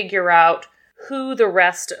try to figure out who the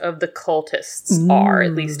rest of the cultists are,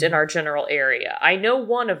 at least in our general area? I know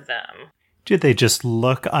one of them. Do they just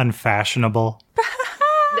look unfashionable?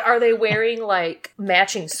 Are they wearing, like,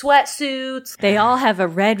 matching sweatsuits? They all have a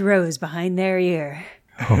red rose behind their ear.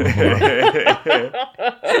 I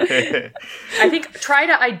think try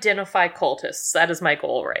to identify cultists. That is my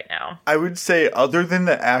goal right now. I would say, other than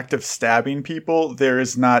the act of stabbing people, there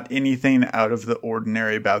is not anything out of the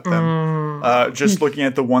ordinary about them. Just looking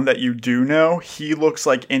at the one that you do know, he looks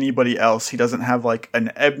like anybody else. He doesn't have like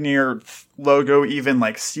an Ebnir logo even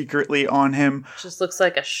like secretly on him. Just looks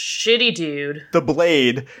like a shitty dude. The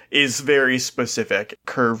blade is very specific,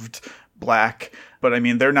 curved black. But I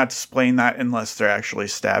mean, they're not displaying that unless they're actually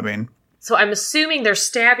stabbing. So I'm assuming they're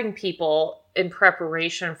stabbing people in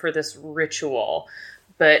preparation for this ritual.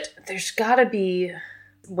 But there's gotta be,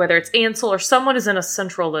 whether it's Ansel or someone is in a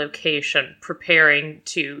central location preparing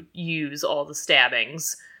to use all the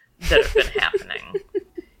stabbings that have been happening.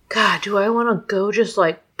 God, do I want to go just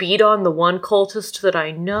like beat on the one cultist that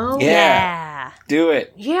I know? Yeah. Do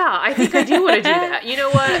it. Yeah, I think I do want to do that. You know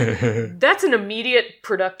what? That's an immediate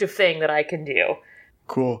productive thing that I can do.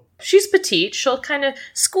 Cool. She's petite. She'll kind of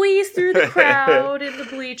squeeze through the crowd in the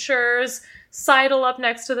bleachers, sidle up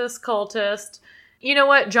next to this cultist. You know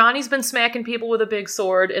what? Johnny's been smacking people with a big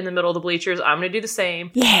sword in the middle of the bleachers. I'm going to do the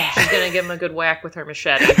same. Yeah. She's going to give him a good whack with her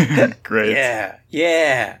machete. Great.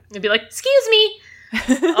 Yeah. And be like, excuse me.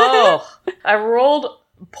 Oh, I rolled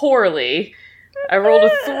poorly. I rolled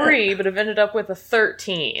a 3, but I've ended up with a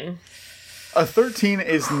 13. A 13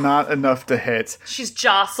 is not enough to hit. She's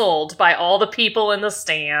jostled by all the people in the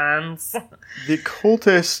stands. The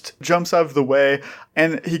cultist jumps out of the way,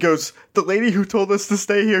 and he goes, "The lady who told us to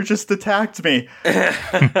stay here just attacked me."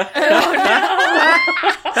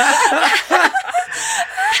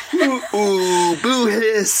 Ooh, boo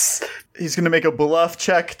hiss. He's going to make a bluff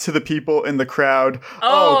check to the people in the crowd.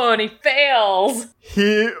 Oh, and he fails.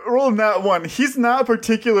 He rolled that one. He's not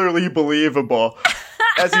particularly believable.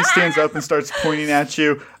 As he stands up and starts pointing at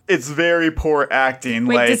you, it's very poor acting.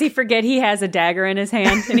 Wait, does he forget he has a dagger in his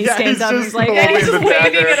hand? And he stands up and he's like, and he's just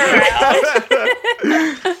waving it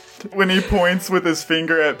around. When he points with his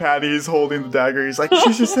finger at Patty, he's holding the dagger. He's like,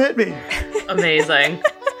 she just hit me. Amazing.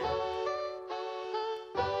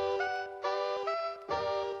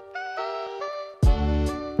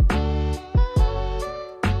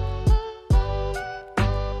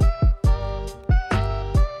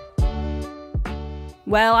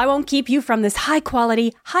 Well, I won't keep you from this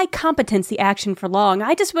high-quality, high-competency action for long.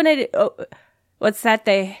 I just wanted... Oh, what's that?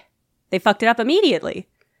 They fucked it up immediately.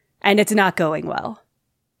 And it's not going well.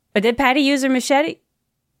 But did Patty use her machete?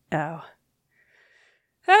 Oh.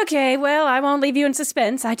 Okay, well, I won't leave you in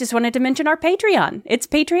suspense. I just wanted to mention our Patreon. It's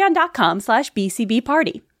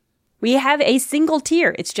patreon.com/bcbparty. We have a single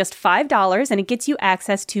tier. It's just $5, and it gets you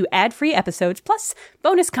access to ad-free episodes, plus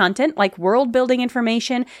bonus content like world-building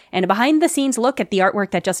information and a behind-the-scenes look at the artwork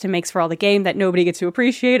that Justin makes for all the game that nobody gets to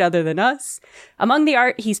appreciate other than us. Among the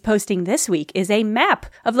art he's posting this week is a map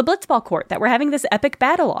of the Blitzball court that we're having this epic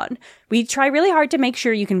battle on. We try really hard to make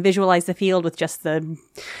sure you can visualize the field with just the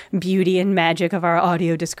beauty and magic of our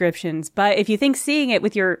audio descriptions, but if you think seeing it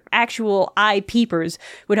with your actual eye peepers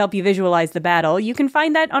would help you visualize the battle, you can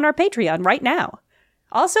find that on our Patreon right now.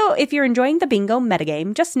 Also, if you're enjoying the bingo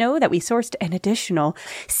metagame, just know that we sourced an additional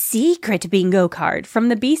secret bingo card from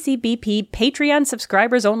the BCBP Patreon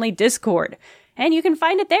subscribers only Discord. And you can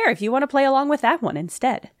find it there if you want to play along with that one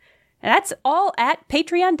instead. And that's all at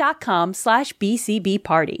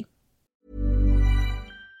patreon.com/bcbparty.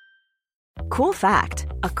 Cool fact,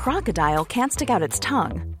 a crocodile can't stick out its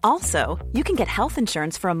tongue. Also, you can get health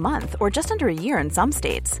insurance for a month or just under a year in some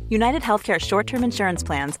states. United Healthcare short-term insurance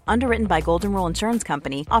plans, underwritten by Golden Rule Insurance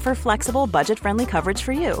Company, offer flexible, budget-friendly coverage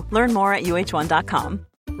for you. Learn more at uh1.com.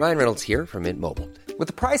 Ryan Reynolds here from Mint Mobile. With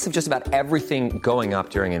the price of just about everything going up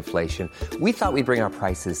during inflation, we thought we'd bring our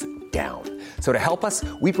prices down. So to help us,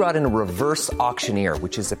 we brought in a reverse auctioneer,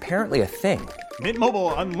 which is apparently a thing. Mint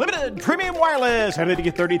Mobile Unlimited Premium Wireless. How to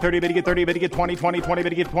get 30, 30, bit to get 30, bit to get 20, 20, 20,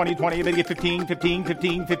 bit to get 20, 20, bit to get 15, 15,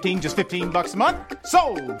 15, 15, just $15 a month?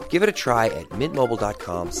 Sold! Give it a try at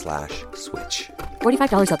mintmobile.com/switch.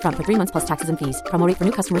 $45 up front for 3 months plus taxes and fees. Promo rate for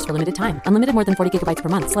new customers for limited time. Unlimited more than 40 gigabytes per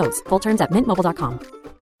month. Slows full terms at mintmobile.com.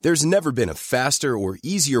 There's never been a faster or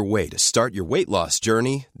easier way to start your weight loss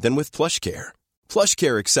journey than with PlushCare.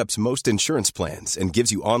 PlushCare accepts most insurance plans and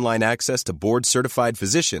gives you online access to board-certified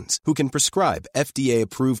physicians who can prescribe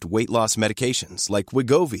FDA-approved weight loss medications like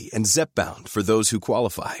Wegovy and Zepbound for those who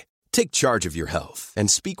qualify. Take charge of your health and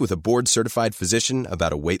speak with a board-certified physician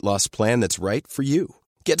about a weight loss plan that's right for you.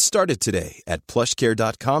 Get started today at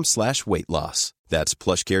plushcare.com/weight-loss. That's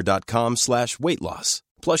plushcare.com/weight-loss.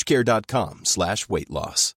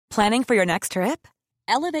 plushcare.com/weight-loss. Planning for your next trip?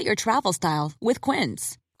 Elevate your travel style with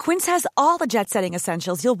Quince. Quince has all the jet-setting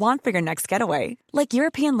essentials you'll want for your next getaway, like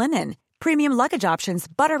European linen, premium luggage options,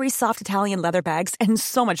 buttery soft Italian leather bags, and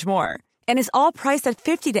so much more. And is all priced at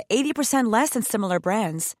 50 to 80% less than similar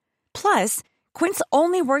brands. Plus, Quince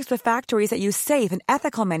only works with factories that use safe and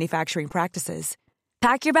ethical manufacturing practices.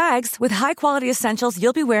 Pack your bags with high-quality essentials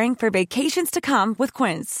you'll be wearing for vacations to come with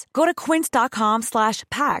Quince. Go to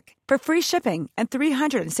quince.com/pack for free shipping and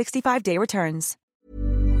 365-day returns.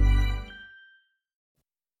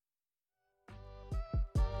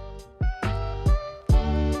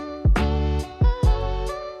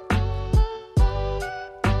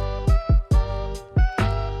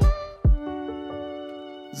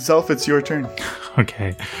 Zelf, it's your turn.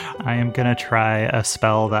 Okay, I am going to try a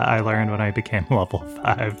spell that I learned when I became level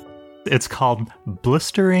 5. It's called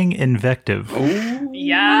Blistering Invective. Ooh,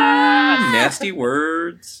 yeah, nasty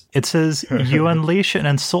words. It says, you unleash an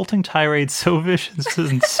insulting tirade so vicious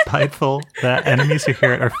and spiteful that enemies who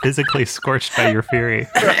hear it are physically scorched by your fury.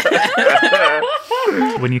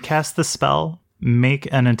 When you cast the spell,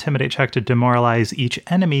 make an intimidate check to demoralize each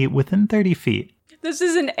enemy within 30 feet. This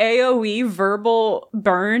is an AoE verbal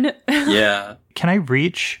burn. Yeah. Can I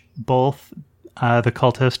reach both the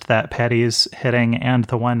cultist that Patty's hitting and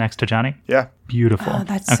the one next to Johnny? Yeah. Beautiful. Oh,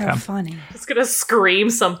 that's so funny. It's gonna scream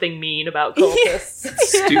something mean about cultists.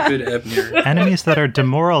 Stupid Ebner. Enemies that are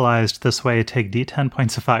demoralized this way take d10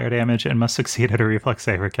 points of fire damage and must succeed at a reflex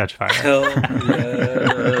save or catch fire. Hell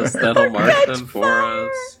yes, that'll mark them for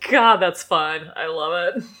us. God, that's fun. I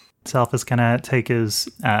love it. Self is going to take his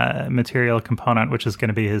material component, which is going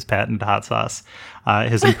to be his patent hot sauce,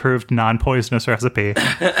 his improved non-poisonous recipe.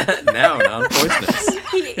 Now non-poisonous.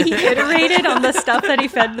 He iterated on the stuff that he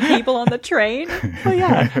fed the people on the train. Oh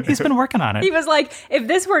yeah, he's been working on it. He was like, if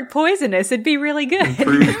this weren't poisonous, it'd be really good.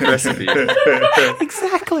 Improved recipe.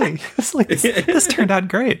 Exactly. It's like, this turned out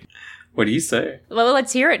great. What do you say? Well,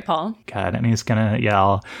 let's hear it, Paul. God, and he's going to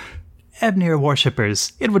yell, Ebnir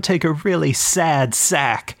worshippers, it would take a really sad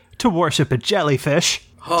sack to worship a jellyfish.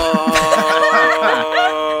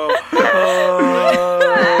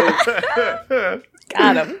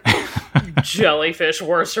 Got him. Jellyfish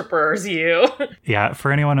worshippers, you. Yeah,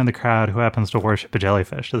 for anyone in the crowd who happens to worship a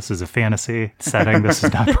jellyfish, this is a fantasy setting. This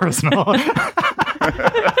is not personal.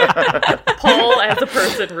 Paul, as a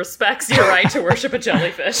person, respects your right to worship a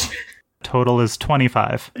jellyfish. Total is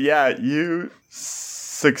 25. Yeah, you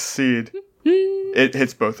succeed. It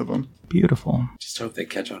hits both of them. Beautiful. Just hope they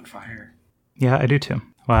catch on fire. Yeah, I do too.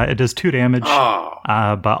 Well, it does 2 damage, Oh.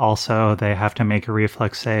 But also they have to make a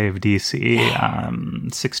reflex save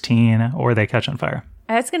DC 16 or they catch on fire.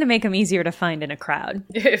 That's going to make them easier to find in a crowd.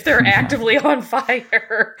 If they're actively on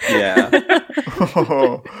fire. Yeah.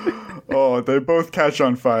 Oh, they both catch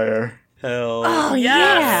on fire. Hell. Oh,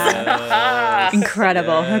 yeah.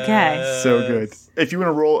 Incredible. Okay. So good. If you want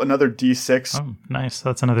to roll another D6. Oh, nice.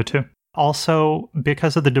 That's another 2. Also,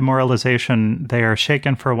 because of the demoralization, they are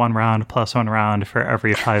shaken for 1 round plus 1 round for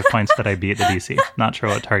every 5 points that I beat the DC. Not sure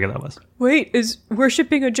what target that was. Wait, is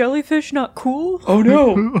worshipping a jellyfish not cool? Oh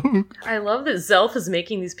no! I love that Zelf is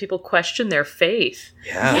making these people question their faith.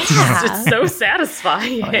 Yeah. It's so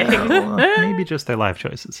satisfying. Oh, yeah. Well, maybe just their life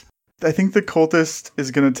choices. I think the cultist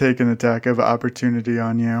is going to take an attack of opportunity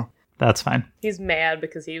on you. That's fine. He's mad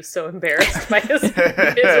because he was so embarrassed by his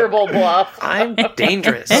miserable bluff. I'm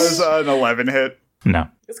dangerous. That was an 11 hit. No.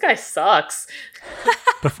 This guy sucks.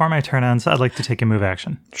 Before my turn ends, I'd like to take a move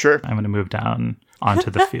action. Sure. I'm going to move down onto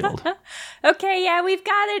the field. Okay, yeah, we've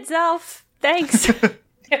got it, Zelf. Thanks.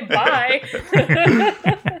 Bye.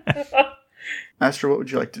 Astra, what would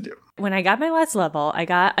you like to do? When I got my last level, I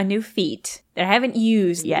got a new feat that I haven't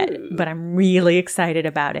used yet, but I'm really excited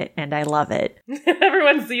about it, and I love it.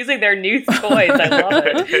 Everyone's using their new toys. I love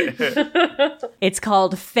it. It's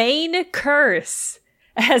called Feign Curse.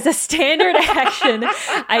 As a standard action,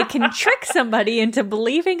 I can trick somebody into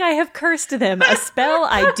believing I have cursed them, a spell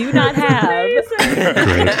I do not have.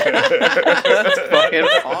 That's fucking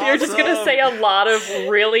awesome. You're just going to say a lot of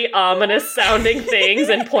really ominous sounding things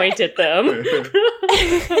and point at them.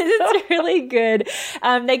 It's really good.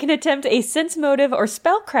 They can attempt a sense motive or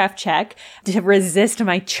spellcraft check to resist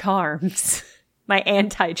my charms, my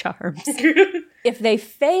anti-charms. If they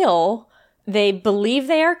fail, they believe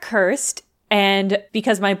they are cursed. And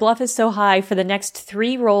because my bluff is so high, for the next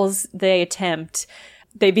 3 rolls they attempt,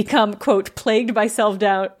 they become, quote, plagued by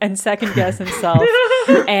self-doubt and second-guess himself.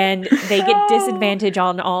 And they get disadvantage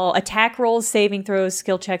on all attack rolls, saving throws,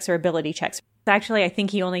 skill checks, or ability checks. Actually, I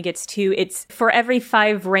think he only gets 2. It's for every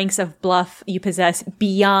 5 ranks of bluff you possess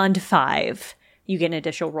beyond 5. You get an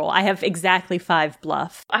additional roll. I have exactly 5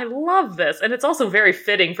 bluff. I love this. And it's also very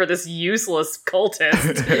fitting for this useless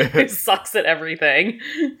cultist who sucks at everything.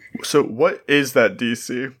 So what is that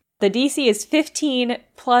DC? The DC is 15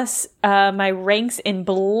 plus my ranks in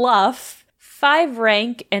bluff, 5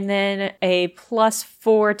 rank, and then a plus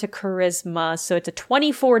 4 to charisma. So it's a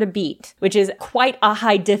 24 to beat, which is quite a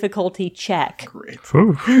high difficulty check. Great.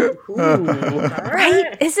 Ooh,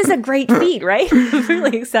 right? This is a great feat, right? I'm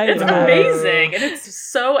really excited It's about it. amazing. And it's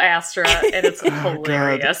so Astra, and it's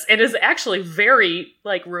hilarious. It is actually very,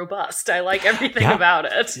 robust. I like everything about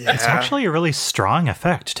it. Yeah. It's actually a really strong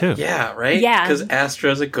effect, too. Yeah, right? Yeah. Because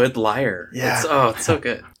Astra's a good liar. Yeah. It's so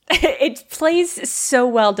good. It plays so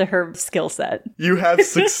well to her skill set. You have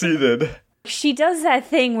succeeded. She does that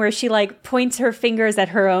thing where she like points her fingers at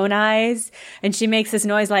her own eyes and she makes this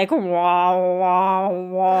noise like wah, wah,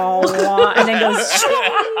 wah, wah, and then goes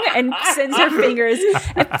and sends her fingers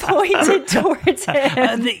pointed towards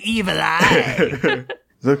him. The evil eye.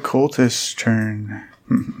 The cultist's turn.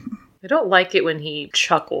 I don't like it when he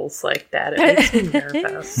chuckles like that. It makes me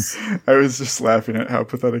nervous. I was just laughing at how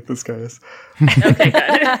pathetic this guy is. Okay, good.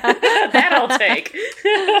 That I'll take.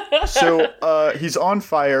 So he's on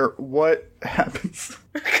fire. What happens?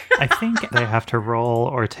 I think they have to roll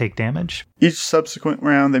or take damage. Each subsequent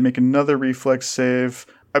round, they make another reflex save.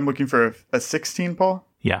 I'm looking for a 16, Paul?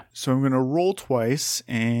 Yeah. So I'm going to roll twice,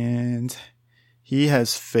 and he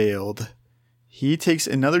has failed. He takes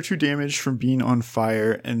another 2 damage from being on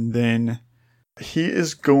fire, and then he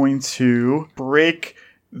is going to break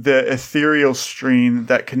the ethereal string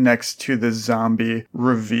that connects to the zombie,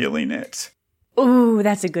 revealing it. Ooh,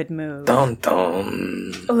 that's a good move. Dun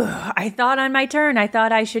dun. Ooh, I thought on my turn, I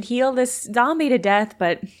thought I should heal this zombie to death,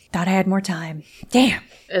 but thought I had more time. Damn.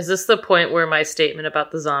 Is this the point where my statement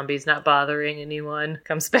about the zombies not bothering anyone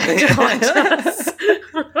comes back to haunt us?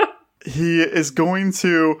 He is going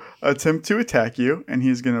to attempt to attack you, and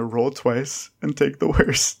he's going to roll twice and take the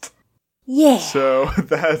worst. Yeah. So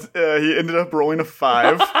that he ended up rolling a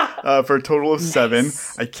 5 for a total of 7.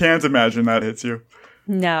 I can't imagine that hits you.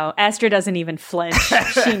 No, Astra doesn't even flinch.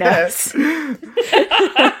 She knows.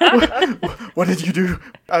 What did you do?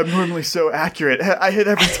 I'm normally so accurate. I hit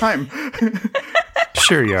every time.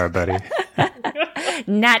 Sure you are, buddy.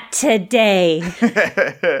 Not today.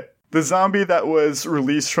 The zombie that was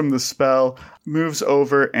released from the spell moves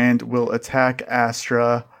over and will attack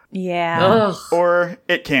Astra. Yeah. Ugh. Or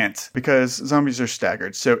it can't, because zombies are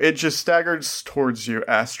staggered. So it just staggers towards you,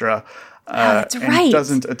 Astra. That's and right.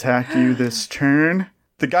 doesn't attack you this turn.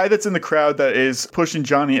 The guy that's in the crowd that is pushing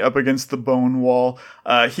Johnny up against the bone wall,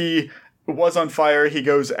 he was on fire. He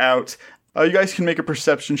goes out. You guys can make a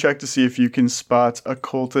perception check to see if you can spot a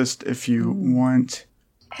cultist if you want.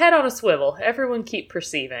 Head on a swivel. Everyone keep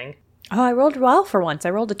perceiving. Oh, I rolled well for once.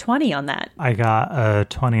 I rolled a 20 on that. I got a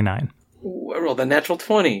 29. Ooh, I rolled a natural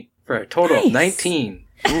 20 for a total of 19.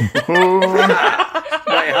 My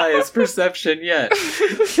highest perception yet.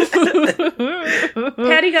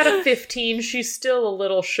 Patty got a 15. She's still a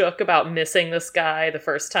little shook about missing this guy the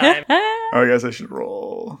first time. Oh, I guess I should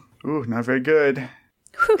roll. Ooh, not very good.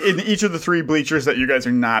 In each of the 3 bleachers that you guys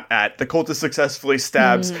are not at, the cultist successfully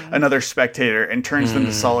stabs another spectator and turns them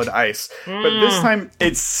to solid ice. But this time,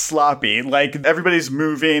 it's sloppy. Like, everybody's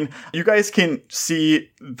moving. You guys can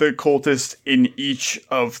see the cultist in each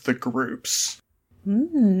of the groups.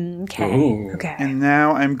 Okay. Ooh. Okay. And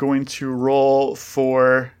now I'm going to roll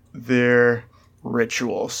for their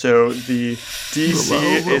ritual. So the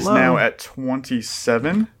DC is now at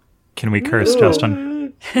 27. Can we curse,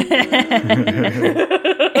 Justin?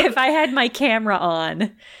 If I had my camera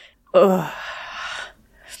on. Ugh.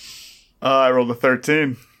 I rolled a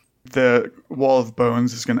 13. The Wall of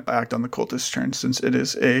Bones is going to act on the cultist's turn since it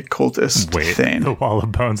is a cultist thing. The Wall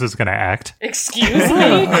of Bones is going to act? Excuse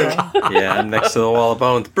me? Yeah, I'm next to the Wall of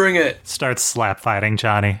Bones. Bring it! Start slap fighting,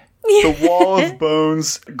 Johnny. The Wall of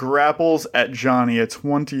Bones grapples at Johnny. A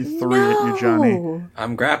 23 at you, Johnny.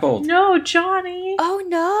 I'm grappled. No, Johnny. Oh,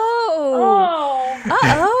 no. Oh.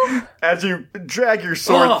 Uh-oh. As you drag your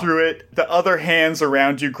sword through it, the other hands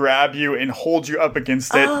around you grab you and hold you up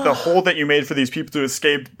against it. The hole that you made for these people to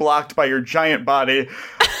escape blocked by your giant body.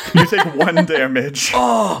 You take 1 damage.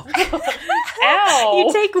 Oh! Ow.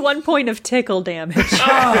 You take 1 point of tickle damage.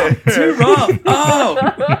 Oh! Too rough!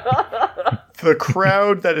 Oh! The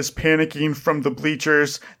crowd that is panicking from the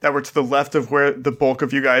bleachers that were to the left of where the bulk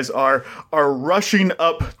of you guys are rushing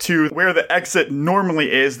up to where the exit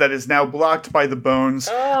normally is that is now blocked by the bones.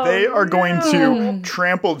 They are going to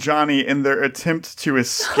trample Johnny in their attempt to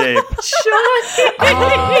escape. Johnny!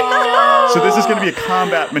 So this is going to be a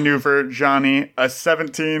combat maneuver, Johnny. A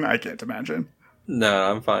 17, I can't imagine.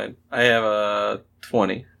 No, I'm fine. I have a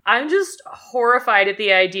 20. I'm just horrified at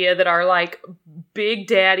the idea that our, like, Big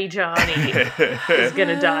Daddy Johnny is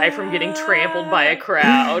gonna die from getting trampled by a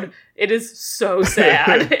crowd. It is so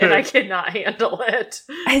sad, and I cannot handle it.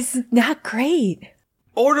 It's not great.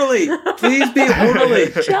 Orderly! Please be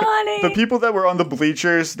orderly! Johnny! The people that were on the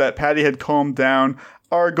bleachers that Patty had calmed down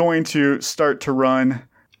are going to start to run.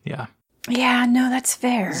 Yeah. Yeah, no, that's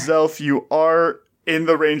fair. Zelf, you are in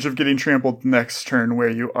the range of getting trampled next turn where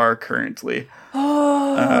you are currently.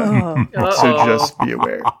 Oh. So just be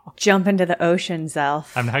aware. Jump into the ocean,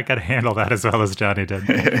 Zelf. I'm not going to handle that as well as Johnny did.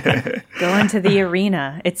 Go into the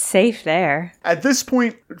arena. It's safe there. At this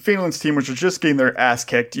point, Phelan's team, which was just getting their ass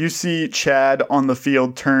kicked, you see Chad on the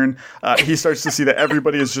field turn. He starts to see that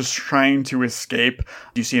everybody is just trying to escape.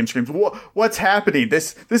 You see him scream, "What's happening?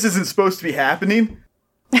 This isn't supposed to be happening."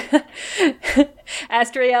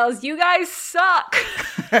 Astra yells, "You guys suck!"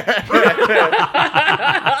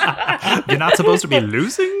 You're not supposed to be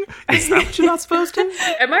losing? Is that what you're not supposed to?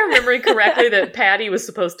 Am I remembering correctly that Patty was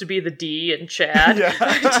supposed to be the D and Chad? Yeah.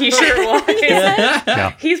 T-shirt-wise?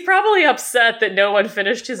 Yeah. He's probably upset that no one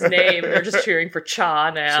finished his name. They're just cheering for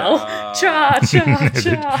Cha now. Cha, cha,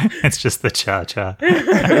 cha. It's just the cha-cha.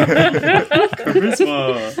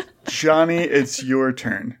 Charisma. Johnny, it's your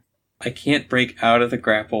turn. I can't break out of the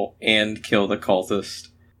grapple and kill the cultist.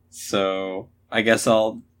 So I guess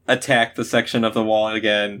I'll attack the section of the wall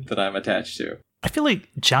again that I'm attached to. I feel like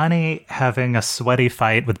Johnny having a sweaty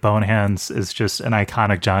fight with bone hands is just an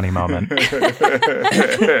iconic Johnny moment.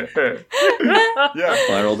 Yeah.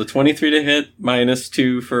 Well, I rolled a 23 to hit,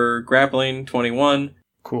 -2 for grappling, 21.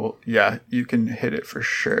 Cool. Yeah, you can hit it for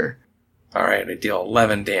sure. All right, I deal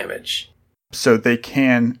 11 damage. So they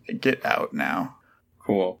can get out now.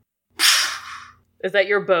 Cool. Is that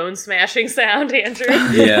your bone smashing sound, Andrew?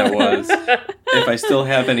 Yeah, it was. If I still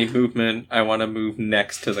have any movement, I want to move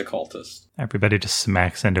next to the cultist. Everybody just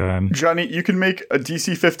smacks into him. Johnny, you can make a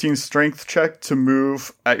DC 15 strength check to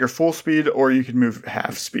move at your full speed, or you can move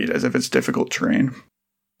half speed as if it's difficult terrain.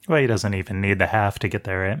 Well, he doesn't even need the half to get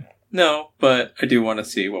there, right? No, but I do want to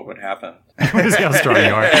see what would happen. See how strong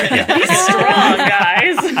you are. Yeah. He's strong,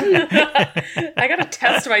 guys. I gotta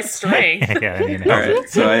test my strength. All right,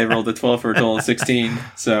 so I rolled a 12 for a total of 16.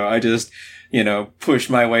 So I just, push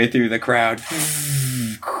my way through the crowd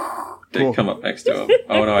to come up next to him.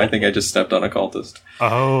 Oh no, I think I just stepped on a cultist.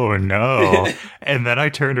 Oh no. And then I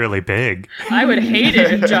turned really big. I would hate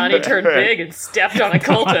it if Johnny turned big and stepped on a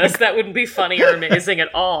cultist. That wouldn't be funny or amazing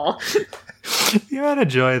at all. The amount of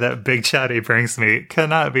joy that Big Johnny brings me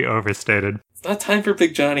cannot be overstated. It's not time for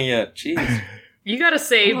Big Johnny yet. Jeez. You gotta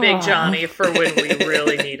save Big Johnny for when we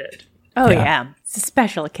really need it. Oh, yeah. It's a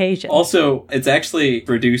special occasion. Also, it's actually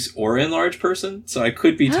reduce or enlarge person, so I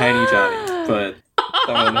could be Tiny Johnny, but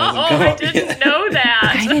someone hasn't come I up didn't yet. know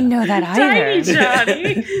that. I didn't know that either. Tiny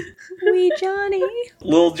Johnny. Wee Johnny.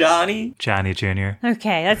 Little Johnny. Johnny Jr.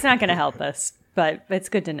 Okay, that's not going to help us, but it's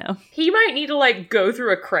good to know. He might need to, go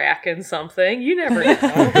through a crack in something. You never know.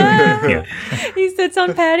 Yeah. He sits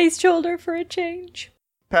on Patty's shoulder for a change.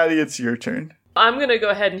 Patty, it's your turn. I'm gonna go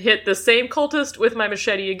ahead and hit the same cultist with my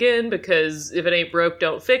machete again, because if it ain't broke,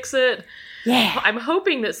 don't fix it. Yeah. I'm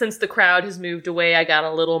hoping that since the crowd has moved away, I got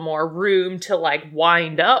a little more room to,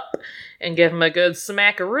 wind up and give him a good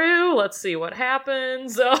smackaroo. Let's see what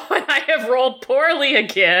happens. Oh, and I have rolled poorly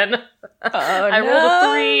again. I rolled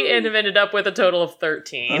a 3 and have ended up with a total of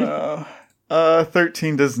 13.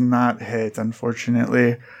 13 does not hit,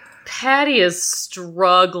 unfortunately. Patty is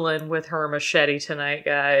struggling with her machete tonight,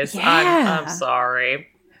 guys. Yeah. I'm sorry.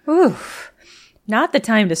 Oof. Not the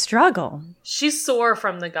time to struggle. She's sore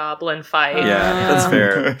from the goblin fight. Yeah, that's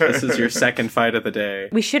fair. This is your second fight of the day.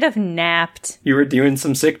 We should have napped. You were doing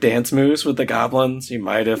some sick dance moves with the goblins. You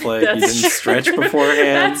might have, you didn't stretch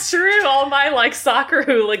beforehand. That's true. All my, soccer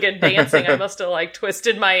hooligan dancing, I must have,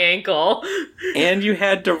 twisted my ankle. And you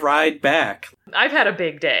had to ride back. I've had a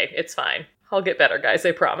big day. It's fine. I'll get better, guys.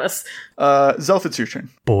 I promise. Zelf, it's your turn.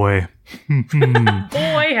 Boy.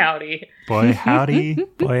 Boy, howdy. Boy, howdy.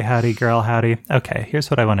 Boy, howdy, girl, howdy. Okay,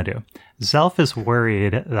 here's what I want to do. Zelf is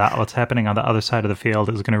worried that what's happening on the other side of the field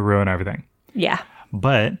is going to ruin everything. Yeah.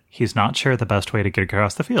 But he's not sure the best way to get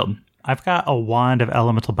across the field. I've got a wand of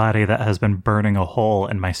elemental body that has been burning a hole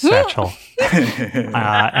in my satchel. And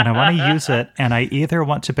I want to use it, and I either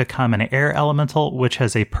want to become an air elemental, which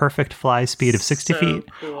has a perfect fly speed of 60 feet,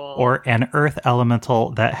 or an earth elemental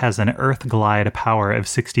that has an earth glide power of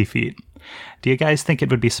 60 feet. Do you guys think it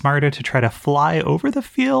would be smarter to try to fly over the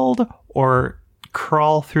field, or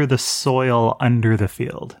crawl through the soil under the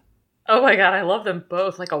field? Oh my god, I love them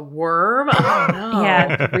both. Like a worm? Oh no.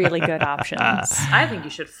 Yeah, really good options. I think you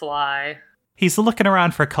should fly. He's looking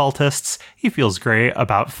around for cultists. He feels great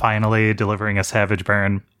about finally delivering a savage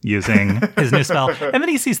burn using his new spell. And then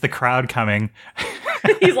he sees the crowd coming.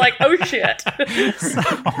 He's like, oh shit.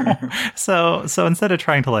 So instead of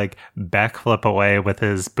trying to backflip away with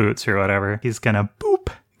his boots or whatever, he's gonna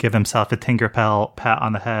give himself a Tinkerpell pat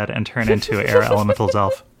on the head and turn into air elemental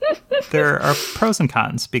Zelf. There are pros and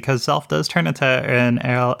cons, because Zelf does turn into an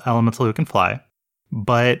air elemental who can fly.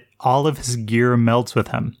 but all of his gear melts with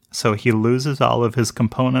him, so he loses all of his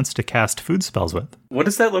components to cast food spells with. What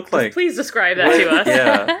does that look like? Please describe that to us.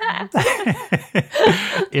 Yeah.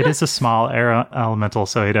 It is a small air elemental,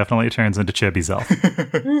 so he definitely turns into Chibi's elf.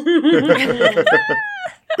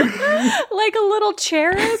 Like a little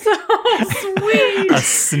cherub? Oh, sweet. A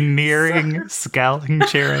sneering, scowling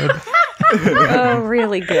cherub. Oh,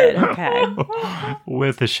 really good. Okay.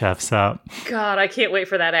 With the chef's up. God, I can't wait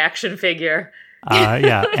for that action figure.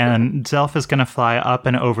 Yeah, and Zelf is going to fly up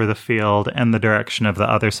and over the field in the direction of the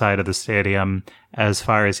other side of the stadium as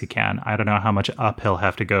far as he can. I don't know how much up he'll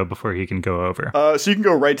have to go before he can go over. So you can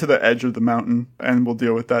go right to the edge of the mountain, and we'll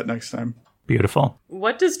deal with that next time. Beautiful.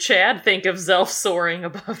 What does Chad think of Zelf soaring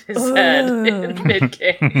above his head in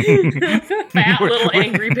mid-game? Fat little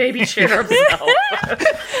angry baby cherub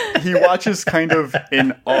Zelf. He watches kind of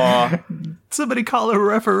in awe. Somebody call a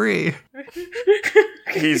referee.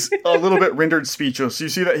 He's a little bit rendered speechless. You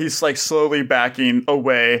see that he's like slowly backing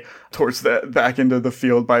away towards the back into the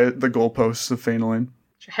field by the goalposts of Phenolin.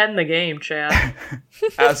 Head in the game, Chad.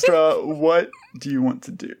 Astra, what do you want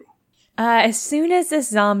to do? As soon as this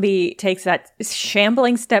zombie takes that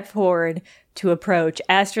shambling step forward to approach,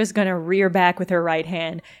 Astra's going to rear back with her right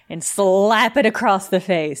hand and slap it across the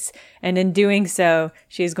face. And in doing so,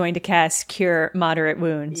 she's going to cast Cure Moderate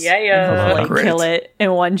Wounds. Yeah. And hopefully kill it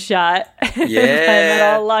in one shot. Yeah. If I'm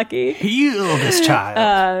at all lucky. Heal this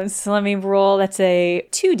child. So let me roll. That's a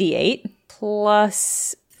 2d8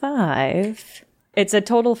 plus 5. It's a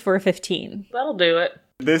total for 15. That'll do it.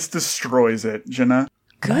 This destroys it, Jenna.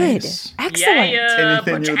 Good. Nice. Excellent.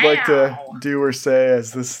 Anything you'd like to do or say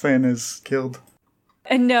as this thing is killed?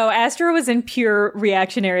 No, Astra was in pure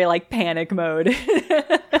reactionary, like, panic mode.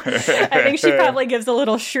 I think she probably gives a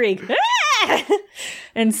little shriek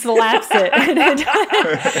and slaps it.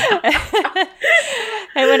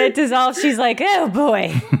 And when it dissolves, she's like, oh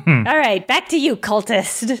boy. All right, back to you,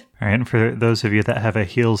 cultist. All right, and for those of you that have a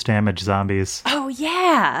heals damage zombies. Oh,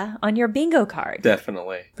 yeah, on your bingo card.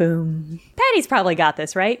 Definitely. Boom. Patty's probably got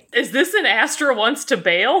this, right? Is this an Astra wants to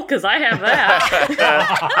bail? Because I have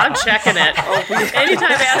that. I'm checking it.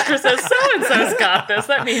 Anytime Astra says so-and-so's got this,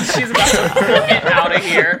 that means she's about to book it out of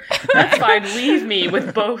here. That's fine. Leave me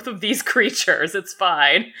with both of these creatures. It's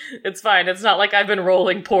fine. It's fine. It's not like I've been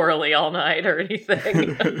rolling poorly all night or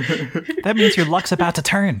anything. That means your luck's about to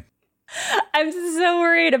turn. I'm so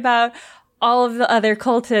worried about all of the other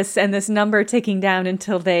cultists and this number ticking down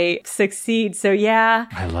until they succeed. So yeah,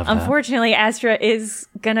 I love that. Unfortunately, Astra is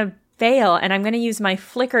gonna fail, and I'm gonna use my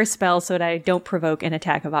flicker spell so that I don't provoke an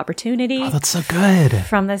attack of opportunity. Oh, that's so good.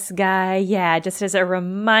 From this guy. Yeah, just as a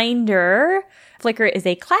reminder, flicker is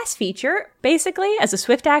a class feature. Basically, as a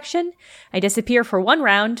swift action, I disappear for 1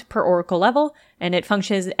 round per oracle level, and it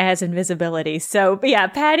functions as invisibility. So, but yeah,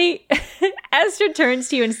 Patty, Astra turns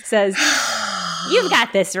to you and says, you've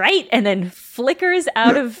got this, right? And then flickers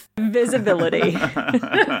out of visibility.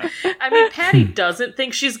 I mean, Patty doesn't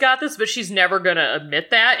think she's got this, but she's never going to admit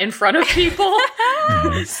that in front of people.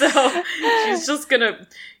 So she's just going to,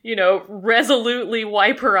 resolutely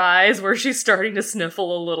wipe her eyes where she's starting to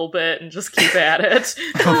sniffle a little bit and just keep at it.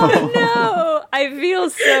 Oh, no. I feel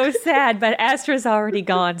so sad, but Astra's already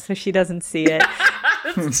gone, so she doesn't see it.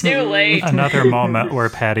 It's too late. Another moment where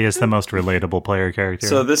Patty is the most relatable player character.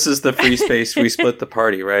 So this is the free space we split the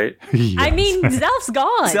party, right? Yes. I mean, Zelf's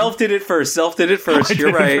gone. Zelf did it first.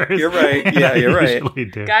 You're right. First. You're right. Yeah, you're right.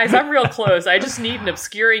 Guys, I'm real close. I just need an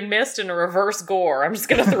obscuring mist and a reverse gore. I'm just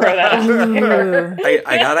going to throw that out there.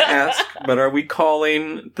 I gotta ask, but are we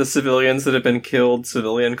calling the civilians that have been killed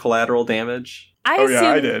civilian collateral damage?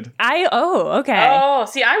 I did. okay. Oh,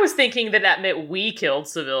 see, I was thinking that meant we killed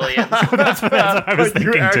civilians. That's what I was thinking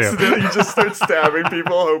You too. accidentally just start stabbing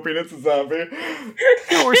people hoping it's a zombie.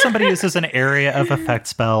 Or somebody uses an area of effect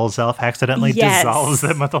spell. Zelf accidentally dissolves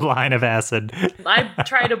them with a line of acid. I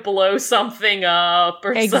try to blow something up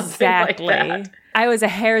or something like that. I was a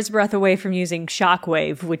hair's breadth away from using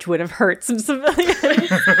shockwave, which would have hurt some civilians.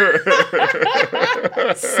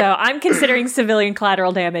 So I'm considering civilian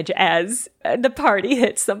collateral damage as the party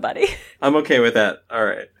hits somebody. I'm okay with that. All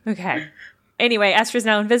right. Okay. Anyway, Astra's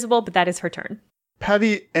now invisible, but that is her turn.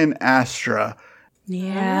 Patty and Astra.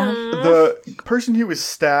 Yeah. The person who was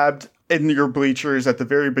stabbed in your bleachers at the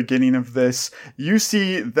very beginning of this, you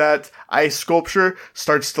see that ice sculpture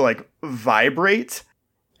starts to vibrate.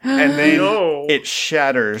 And then it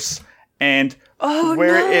shatters. And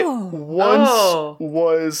it once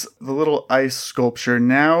was the little ice sculpture,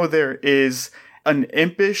 now there is an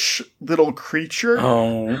impish little creature.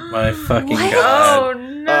 Oh my fucking god. Oh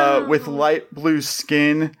no. With light blue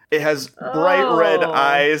skin. It has bright red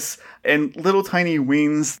eyes and little tiny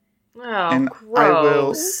wings. Oh, and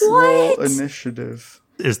gross. I will roll initiative.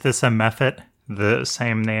 Is this a Mephit? The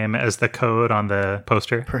same name as the code on the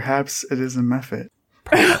poster? Perhaps it is a Mephit.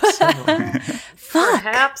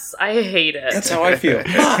 Perhaps I hate it. That's how I feel.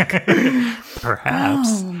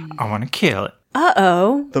 Perhaps. I want to kill it.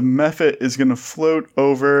 Uh-oh. The Mephit is going to float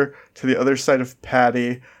over to the other side of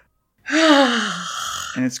Patty.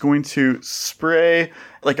 And it's going to spray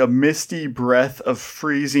like a misty breath of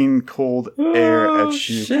freezing cold air at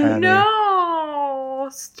you, Patty. No!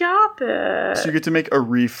 Stop it. So you get to make a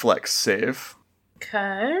reflex save.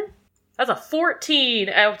 Okay. That's a 14.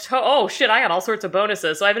 Oh, shit, I got all sorts of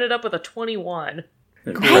bonuses, so I've ended up with a 21.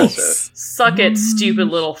 Nice. Suck it, stupid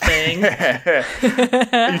little thing.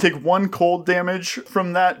 You take 1 cold damage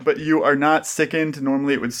from that, but you are not sickened.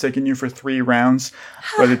 Normally it would sicken you for 3 rounds,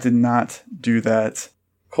 but it did not do that.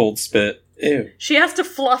 Cold spit. Ew. She has to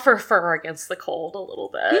fluff her fur against the cold a little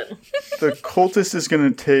bit. The cultist is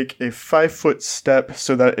going to take a 5-foot step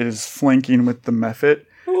so that it is flanking with the Mephit.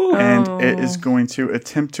 And it is going to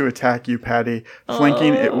attempt to attack you, Patty.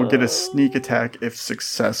 Flanking, it will get a sneak attack if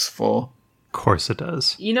successful. Of course it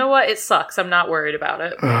does. You know what? It sucks. I'm not worried about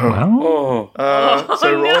it. Well,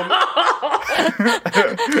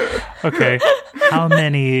 okay. How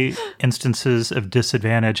many instances of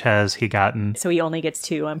disadvantage has he gotten? So he only gets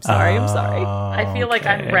 2. I'm sorry. I feel like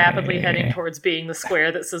I'm rapidly heading towards being the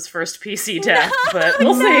square that says first PC death, but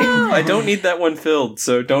we'll see. I don't need that one filled,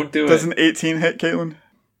 so don't do Does it. an 18 hit, Caitlin?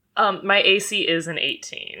 My AC is an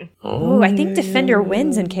 18. Ooh, I think Defender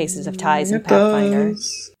wins in cases of ties in Pathfinder.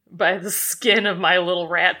 By the skin of my little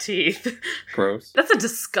rat teeth. Gross. That's a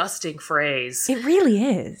disgusting phrase. It really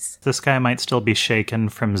is. This guy might still be shaken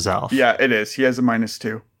from Zelf. Yeah, it is. He has a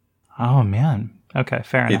 -2. Oh, man. Okay,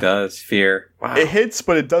 fair enough. He does. Fear. Wow. It hits,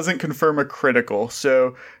 but it doesn't confirm a critical.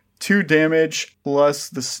 So 2 damage plus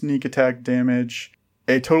the sneak attack damage.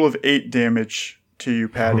 A total of 8 damage to you,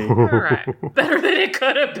 Patty. All right. Better than it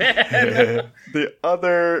could have been. The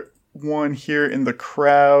other one here in the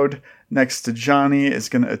crowd next to Johnny is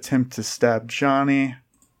going to attempt to stab Johnny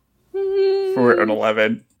for an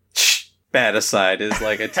 11. Bad aside is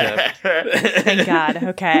like a tip. Thank God.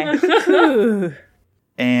 Okay. Whew.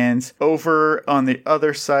 And over on the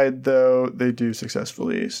other side, though, they do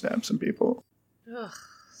successfully stab some people. Ugh,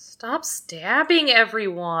 stop stabbing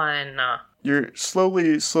everyone. You're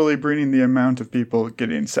slowly bringing the amount of people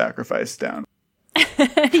getting sacrificed down.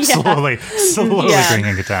 Slowly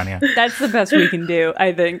bringing it down, yeah. That's the best we can do,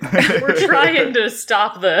 I think. We're trying to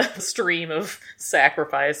stop the stream of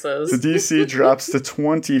sacrifices. The DC drops to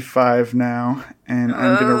 25 now, and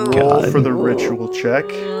I'm going to roll for the ritual check.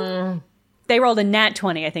 They rolled a nat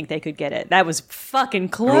 20. I think they could get it. That was fucking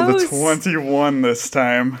close. Rolled a 21 this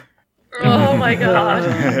time. Oh my god.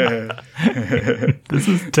 This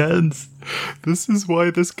is tense. This is why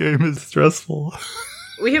this game is stressful.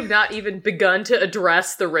 We have not even begun to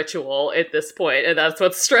address the ritual at this point, and that's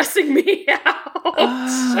what's stressing me out.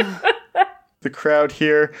 The crowd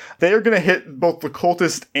here, they are going to hit both the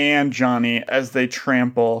cultist and Johnny as they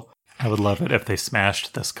trample. I would love it if they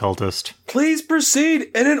smashed this cultist. Please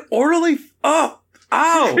proceed in an orderly... Oh!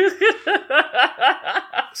 Ow!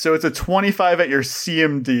 So it's a 25 at your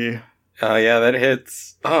CMD. Oh, yeah, that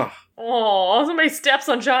hits. Oh. Oh, those are my steps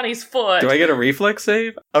on Johnny's foot. Do I get a reflex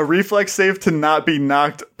save? A reflex save to not be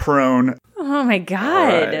knocked prone. Oh my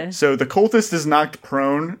god. Right. So the cultist is knocked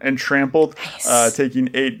prone and trampled, taking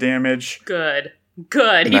 8 damage. Good.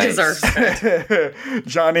 He deserves it.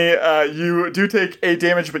 Johnny, you do take 8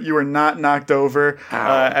 damage, but you are not knocked over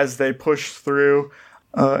as they push through.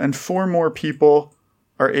 And 4 more people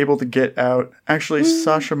are able to get out. Actually,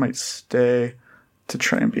 Sasha might stay to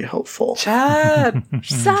try and be helpful. Chad!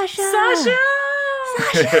 Sasha!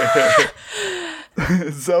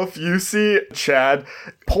 Zelf, you see Chad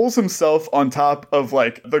pulls himself on top of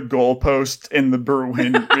like the goalpost in the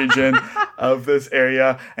Berwyn region of this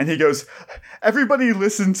area, and he goes, "Everybody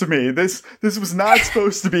listen to me. This was not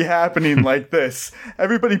supposed to be happening like this.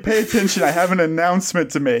 Everybody pay attention. I have an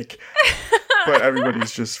announcement to make." But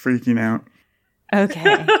everybody's just freaking out.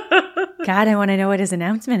 Okay. God, I want to know what his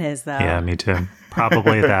announcement is, though. Yeah, me too.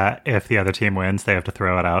 Probably that if the other team wins, they have to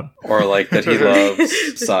throw it out. Or like that he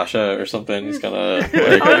loves Sasha or something. He's gonna...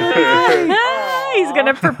 He's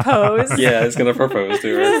gonna propose. Yeah, he's gonna propose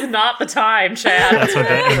to her. This is not the time, Chad. That's when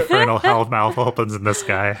the infernal hell mouth opens in this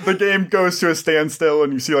guy. The game goes to a standstill,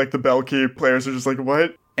 and you see like the Bellkeep players are just like,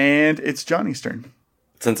 "What?" And it's Johnny's turn.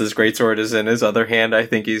 Since his greatsword is in his other hand, I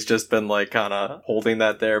think he's just been like kind of holding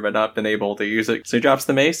that there, but not been able to use it. So he drops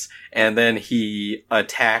the mace, and then he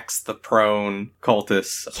attacks the prone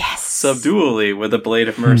cultist subdually with a blade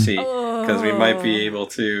of mercy, because we might be able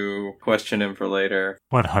to question him for later.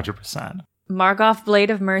 100%. Mark off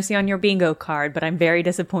Blade of Mercy on your bingo card, but I'm very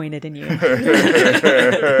disappointed in you.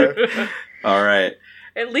 All right.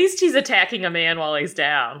 At least he's attacking a man while he's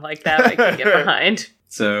down. Like, that I can get behind.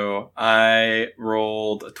 So I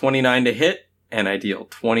rolled 29 to hit, and I deal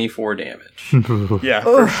 24 damage. Yeah,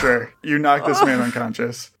 for sure. You knock this man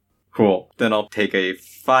unconscious. Cool. Then I'll take a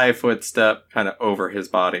 5-foot step kind of over his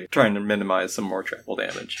body, trying to minimize some more trample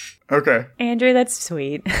damage. Okay. Andrew, that's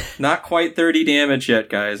sweet. Not quite 30 damage yet,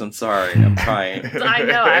 guys. I'm sorry. I'm trying. I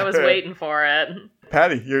know. I was waiting for it.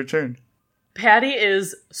 Patty, your turn. Patty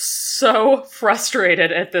is so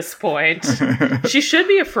frustrated at this point. She should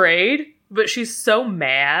be afraid, but she's so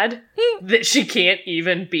mad that she can't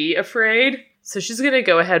even be afraid. So she's going to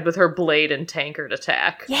go ahead with her blade and tankard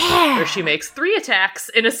attack. Yeah! Where she makes 3 attacks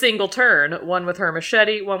in a single turn. 1 with her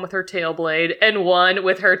machete, 1 with her tail blade, and 1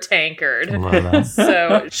 with her tankard. Love that.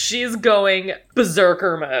 So she's going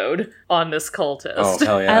berserker mode on this cultist. Oh,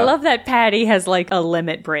 hell yeah. I love that Patty has like a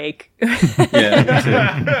limit break. Her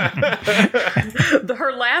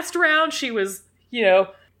last round, she was,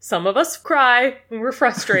 some of us cry when we're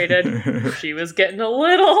frustrated. She was getting a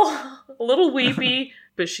little weepy.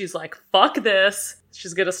 But she's like, fuck this.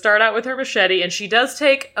 She's going to start out with her machete, and she does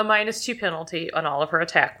take a -2 penalty on all of her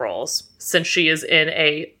attack rolls, since she is in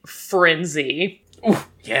a frenzy. Ooh,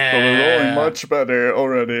 yeah. Well, we're rolling much better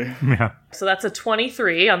already. Yeah. So that's a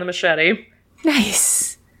 23 on the machete.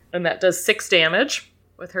 Nice. And that does 6 damage.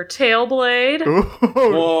 With her tail blade.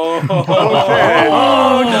 Whoa. Okay.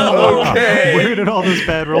 Oh, no. Okay. Where did all those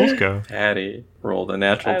bad rolls go? Patty rolled a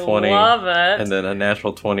natural 20. I love it. And then a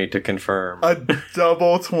natural 20 to confirm. A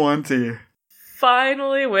double 20.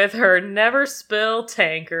 Finally, with her never spill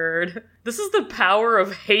tankard. This is the power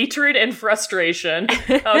of hatred and frustration.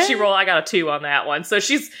 Oh, she rolled. I got a 2 on that one. So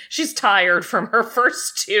she's tired from her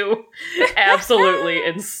first 2 absolutely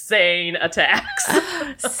insane attacks.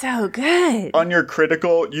 So good. On your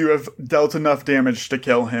critical, you have dealt enough damage to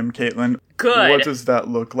kill him, Caitlin. Good. What does that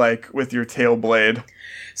look like with your tail blade?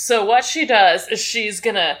 So what she does is she's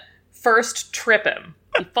gonna first trip him.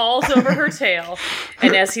 He falls over her tail,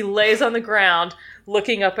 and as he lays on the ground,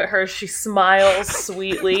 looking up at her, she smiles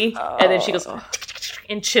sweetly, and then she goes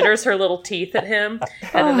and chitters her little teeth at him,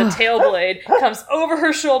 and then the tail blade comes over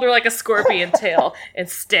her shoulder like a scorpion tail and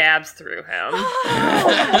stabs through him,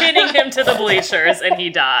 pinning him to the bleachers, and he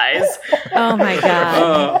dies. Oh my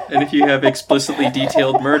god. And if you have explicitly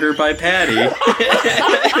detailed murder by Patty...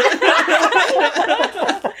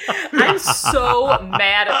 I'm so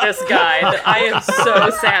mad at this guy that I am so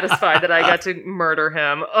satisfied that I got to murder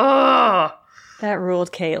him. Ugh. That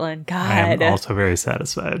ruled, Caitlin. God. I am also very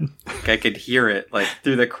satisfied. I could hear it, like,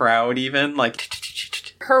 through the crowd even, like...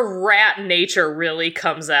 Her rat nature really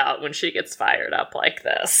comes out when she gets fired up like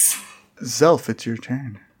this. Zelf, it's your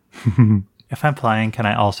turn. If I'm flying, can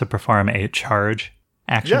I also perform a charge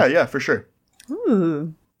action? Yeah, for sure.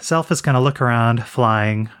 Ooh. Zelf is going to look around,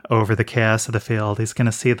 flying over the chaos of the field. He's going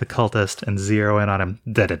to see the cultist and zero in on him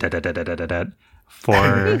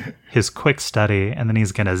for his quick study, and then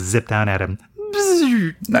he's going to zip down at him.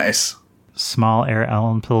 Nice. Small air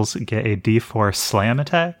elementals get a D4 slam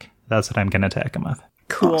attack. That's what I'm going to attack him with.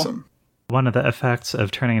 Cool. Awesome. One of the effects of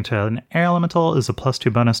turning into an air elemental is a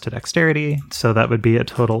 +2 bonus to dexterity, so that would be a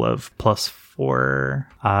total of +4.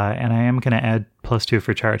 And I am going to add +2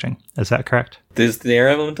 for charging. Is that correct? Does the air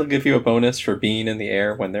elemental give you a bonus for being in the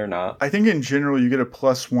air when they're not? I think in general you get a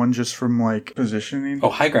 +1 just from like positioning. Oh,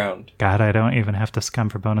 high ground. God, I don't even have to scum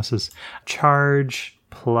for bonuses. Charge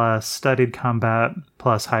plus studied combat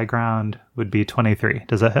plus high ground would be 23.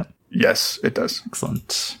 Does that hit? Yes, it does.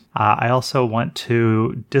 Excellent. I also want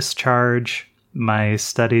to discharge my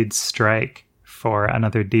studied strike for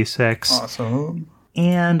another D6. Awesome.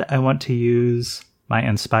 And I want to use my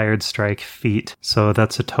inspired strike feat. So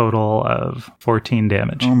that's a total of 14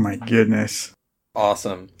 damage. Oh my goodness.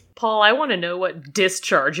 Awesome. Paul, I want to know what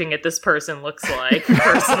discharging at this person looks like,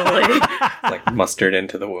 personally. Like mustard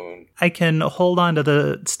into the wound. I can hold on to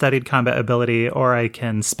the studied combat ability, or I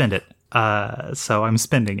can spend it. So I'm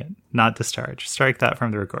spending it, not discharge. Strike that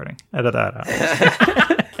from the recording. Edit that out.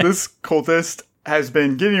 This cultist has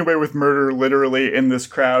been getting away with murder literally in this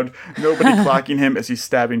crowd. Nobody clocking him as he's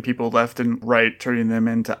stabbing people left and right, turning them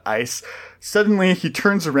into ice. Suddenly, he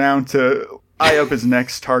turns around to eye up his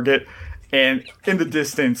next target, and in the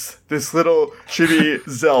distance, this little chibi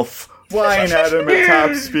Zelf flying at him at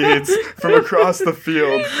top speeds from across the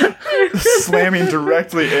field, slamming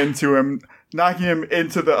directly into him, knocking him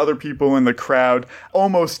into the other people in the crowd,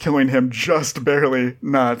 almost killing him, just barely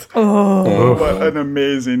not. Oh. What an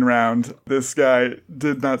amazing round. This guy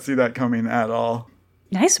did not see that coming at all.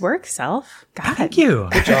 Nice work, Self. God. Thank you.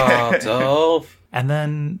 Good job, Self. And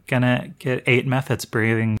then gonna get 8 methods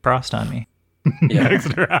breathing frost on me. Yeah.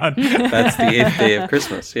 Next round. That's the 8th day of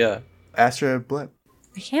Christmas, yeah. Astra Blep.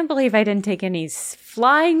 I can't believe I didn't take any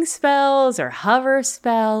flying spells or hover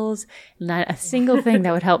spells. Not a single thing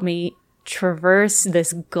that would help me traverse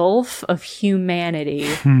this gulf of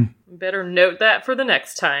humanity. Better note that for the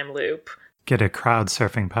next time, Loop. Get a crowd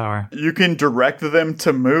surfing power. You can direct them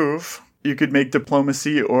to move. You could make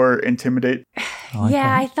diplomacy or intimidate.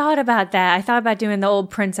 I thought about that. I thought about doing the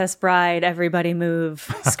old Princess Bride, everybody move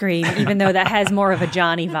scream, even though that has more of a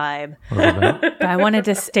Johnny vibe. But I wanted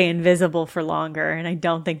to stay invisible for longer, and I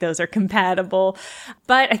don't think those are compatible.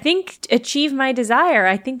 But I think achieve my desire.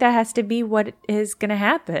 I think that has to be what is going to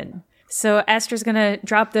happen. So Astra's going to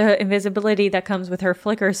drop the invisibility that comes with her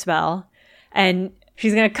flicker spell, and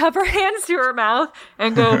she's going to cup her hands to her mouth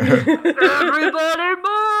and go, everybody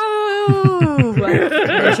move!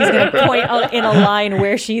 And she's going to point out in a line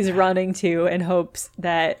where she's running to in hopes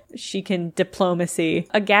that she can diplomacy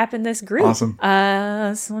a gap in this group. Awesome.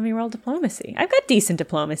 So let me roll diplomacy. I've got decent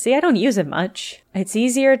diplomacy. I don't use it much. It's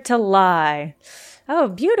easier to lie. Oh,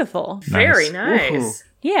 beautiful. Very nice. Woohoo.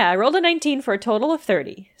 Yeah, I rolled a 19 for a total of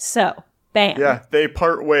 30. So, bam. Yeah, they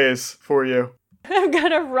part ways for you. I'm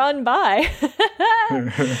gonna run by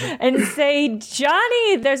and say,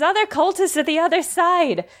 Johnny, there's other cultists at the other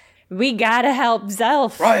side. We gotta help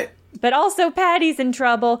Zelf. Right. But also Patty's in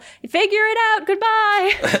trouble. Figure it out.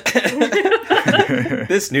 Goodbye.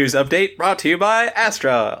 This news update brought to you by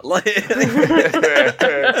Astra.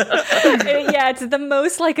 Yeah, it's the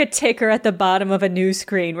most like a ticker at the bottom of a news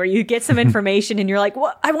screen where you get some information and you're like,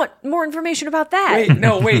 what? I want more information about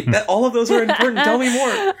that. Wait. All of those are important. Tell me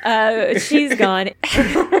more. She's gone.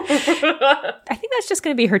 I think that's just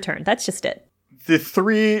going to be her turn. That's just it. The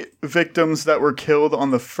 3 victims that were killed on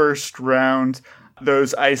the first round,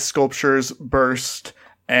 those ice sculptures burst,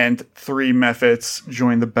 and 3 mephits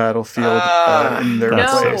joined the battlefield in their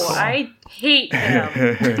place. No, I hate them.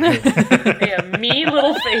 They have mean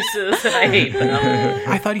little faces, and I hate them.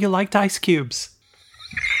 I thought you liked ice cubes.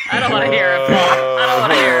 I don't want to hear it, Paul. I don't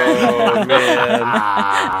want to hear it.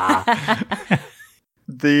 Oh, man.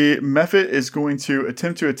 The mephit is going to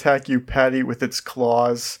attempt to attack you, Patty, with its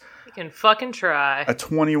claws. You can fucking try. A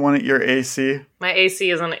 21 at your AC. My AC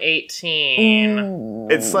is an 18.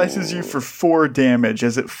 It slices you for 4 damage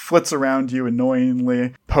as it flits around you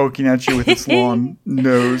annoyingly, poking at you with its long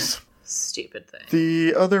nose. Stupid thing.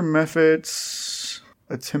 The other mephits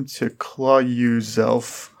attempt to claw you,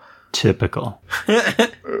 Zelf. Typical.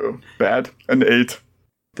 Oh, bad. An 8.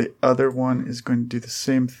 The other one is going to do the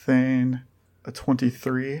same thing. A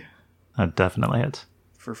 23. That definitely hits.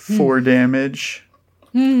 For 4 damage.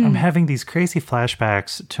 I'm having these crazy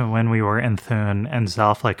flashbacks to when we were in Thune and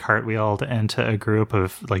Zelf like cartwheeled into a group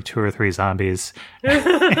of like 2 or 3 zombies.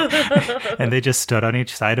 And they just stood on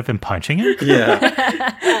each side of him punching him.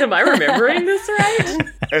 Yeah. Am I remembering this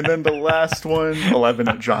right? And then the last one, 11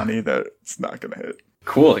 at Johnny, that's not going to hit.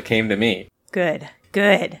 Cool, it came to me. Good.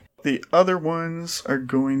 The other ones are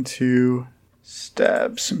going to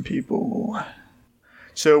stab some people.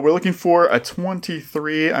 So we're looking for a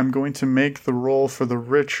 23. I'm going to make the roll for the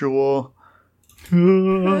ritual.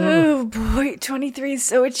 Oh boy, 23 is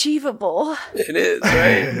so achievable. It is,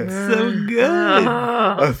 right? So good.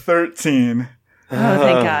 A 13. Oh,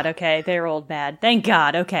 thank God. Okay, they rolled bad. Thank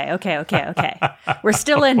God. Okay. We're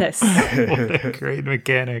still in this. What a great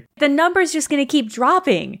mechanic. The number's just going to keep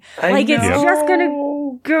dropping. I It's know. just going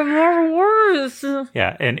to get more worse.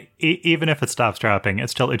 Yeah, and even if it stops dropping,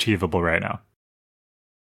 it's still achievable right now.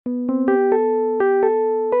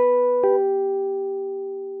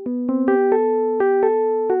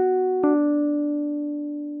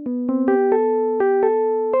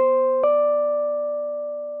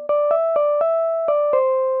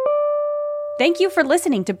 Thank you for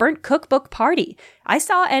listening to Burnt Cookbook Party. I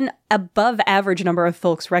saw an above average number of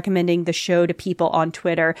folks recommending the show to people on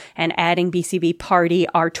Twitter and adding BCB Party,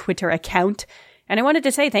 our Twitter account. And I wanted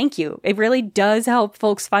to say thank you. It really does help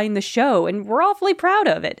folks find the show, and we're awfully proud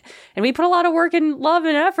of it. And we put a lot of work and love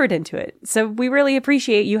and effort into it. So we really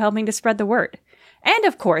appreciate you helping to spread the word. And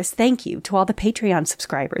of course, thank you to all the Patreon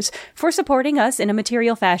subscribers for supporting us in a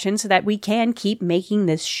material fashion so that we can keep making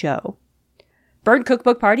this show. Burnt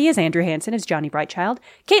Cookbook Party is Andrew Hansen as Johnny Brightchild,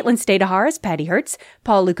 Caitlin Stadahar as Patty Hertz,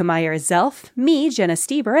 Paul Lukemeyer as Zelf, me, Jenna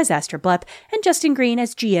Stieber as Astra Blep, and Justin Green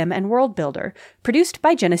as GM and World Builder. Produced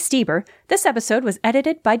by Jenna Stieber. This episode was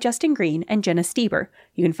edited by Justin Green and Jenna Stieber.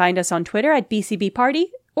 You can find us on Twitter at BCBParty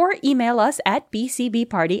or email us at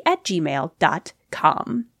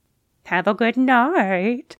bcbparty@gmail.com. Have a good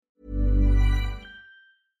night.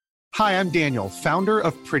 Hi, I'm Daniel, founder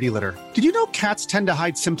of Pretty Litter. Did you know cats tend to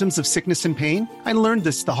hide symptoms of sickness and pain? I learned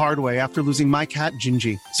this the hard way after losing my cat,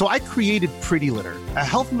 Gingy. So I created Pretty Litter, a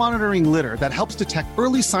health monitoring litter that helps detect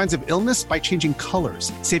early signs of illness by changing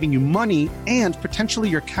colors, saving you money and potentially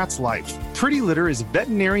your cat's life. Pretty Litter is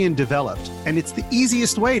veterinarian developed, and it's the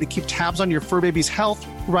easiest way to keep tabs on your fur baby's health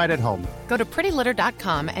right at home. Go to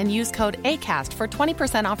prettylitter.com and use code ACAST for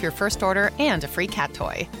 20% off your first order and a free cat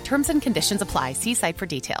toy. Terms and conditions apply. See site for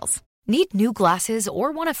details. Need new glasses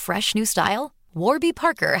or want a fresh new style? Warby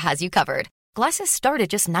Parker has you covered. Glasses start at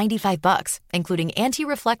just $95, including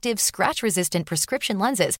anti-reflective, scratch-resistant prescription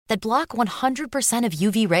lenses that block 100% of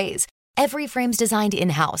UV rays. Every frame's designed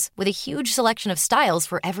in-house with a huge selection of styles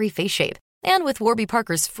for every face shape. And with Warby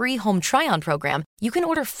Parker's free home try-on program, you can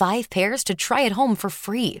order 5 pairs to try at home for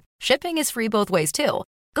free. Shipping is free both ways, too.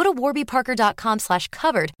 Go to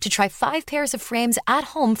warbyparker.com/covered to try 5 pairs of frames at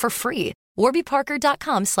home for free.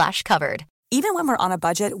 warbyparker.com/covered. Even when we're on a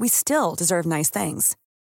budget, we still deserve nice things.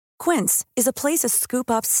 Quince is a place to scoop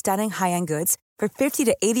up stunning high-end goods for 50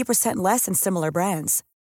 to 80% less than similar brands.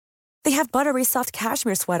 They have buttery soft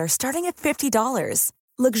cashmere sweaters starting at $50,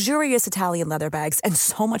 luxurious Italian leather bags, and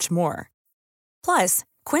so much more. Plus,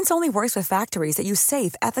 Quince only works with factories that use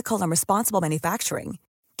safe, ethical, and responsible manufacturing.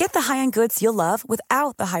 Get the high-end goods you'll love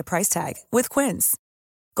without the high price tag with Quince.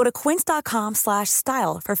 Go to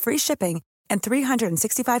quince.com/style for free shipping and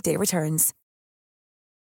 365-day returns.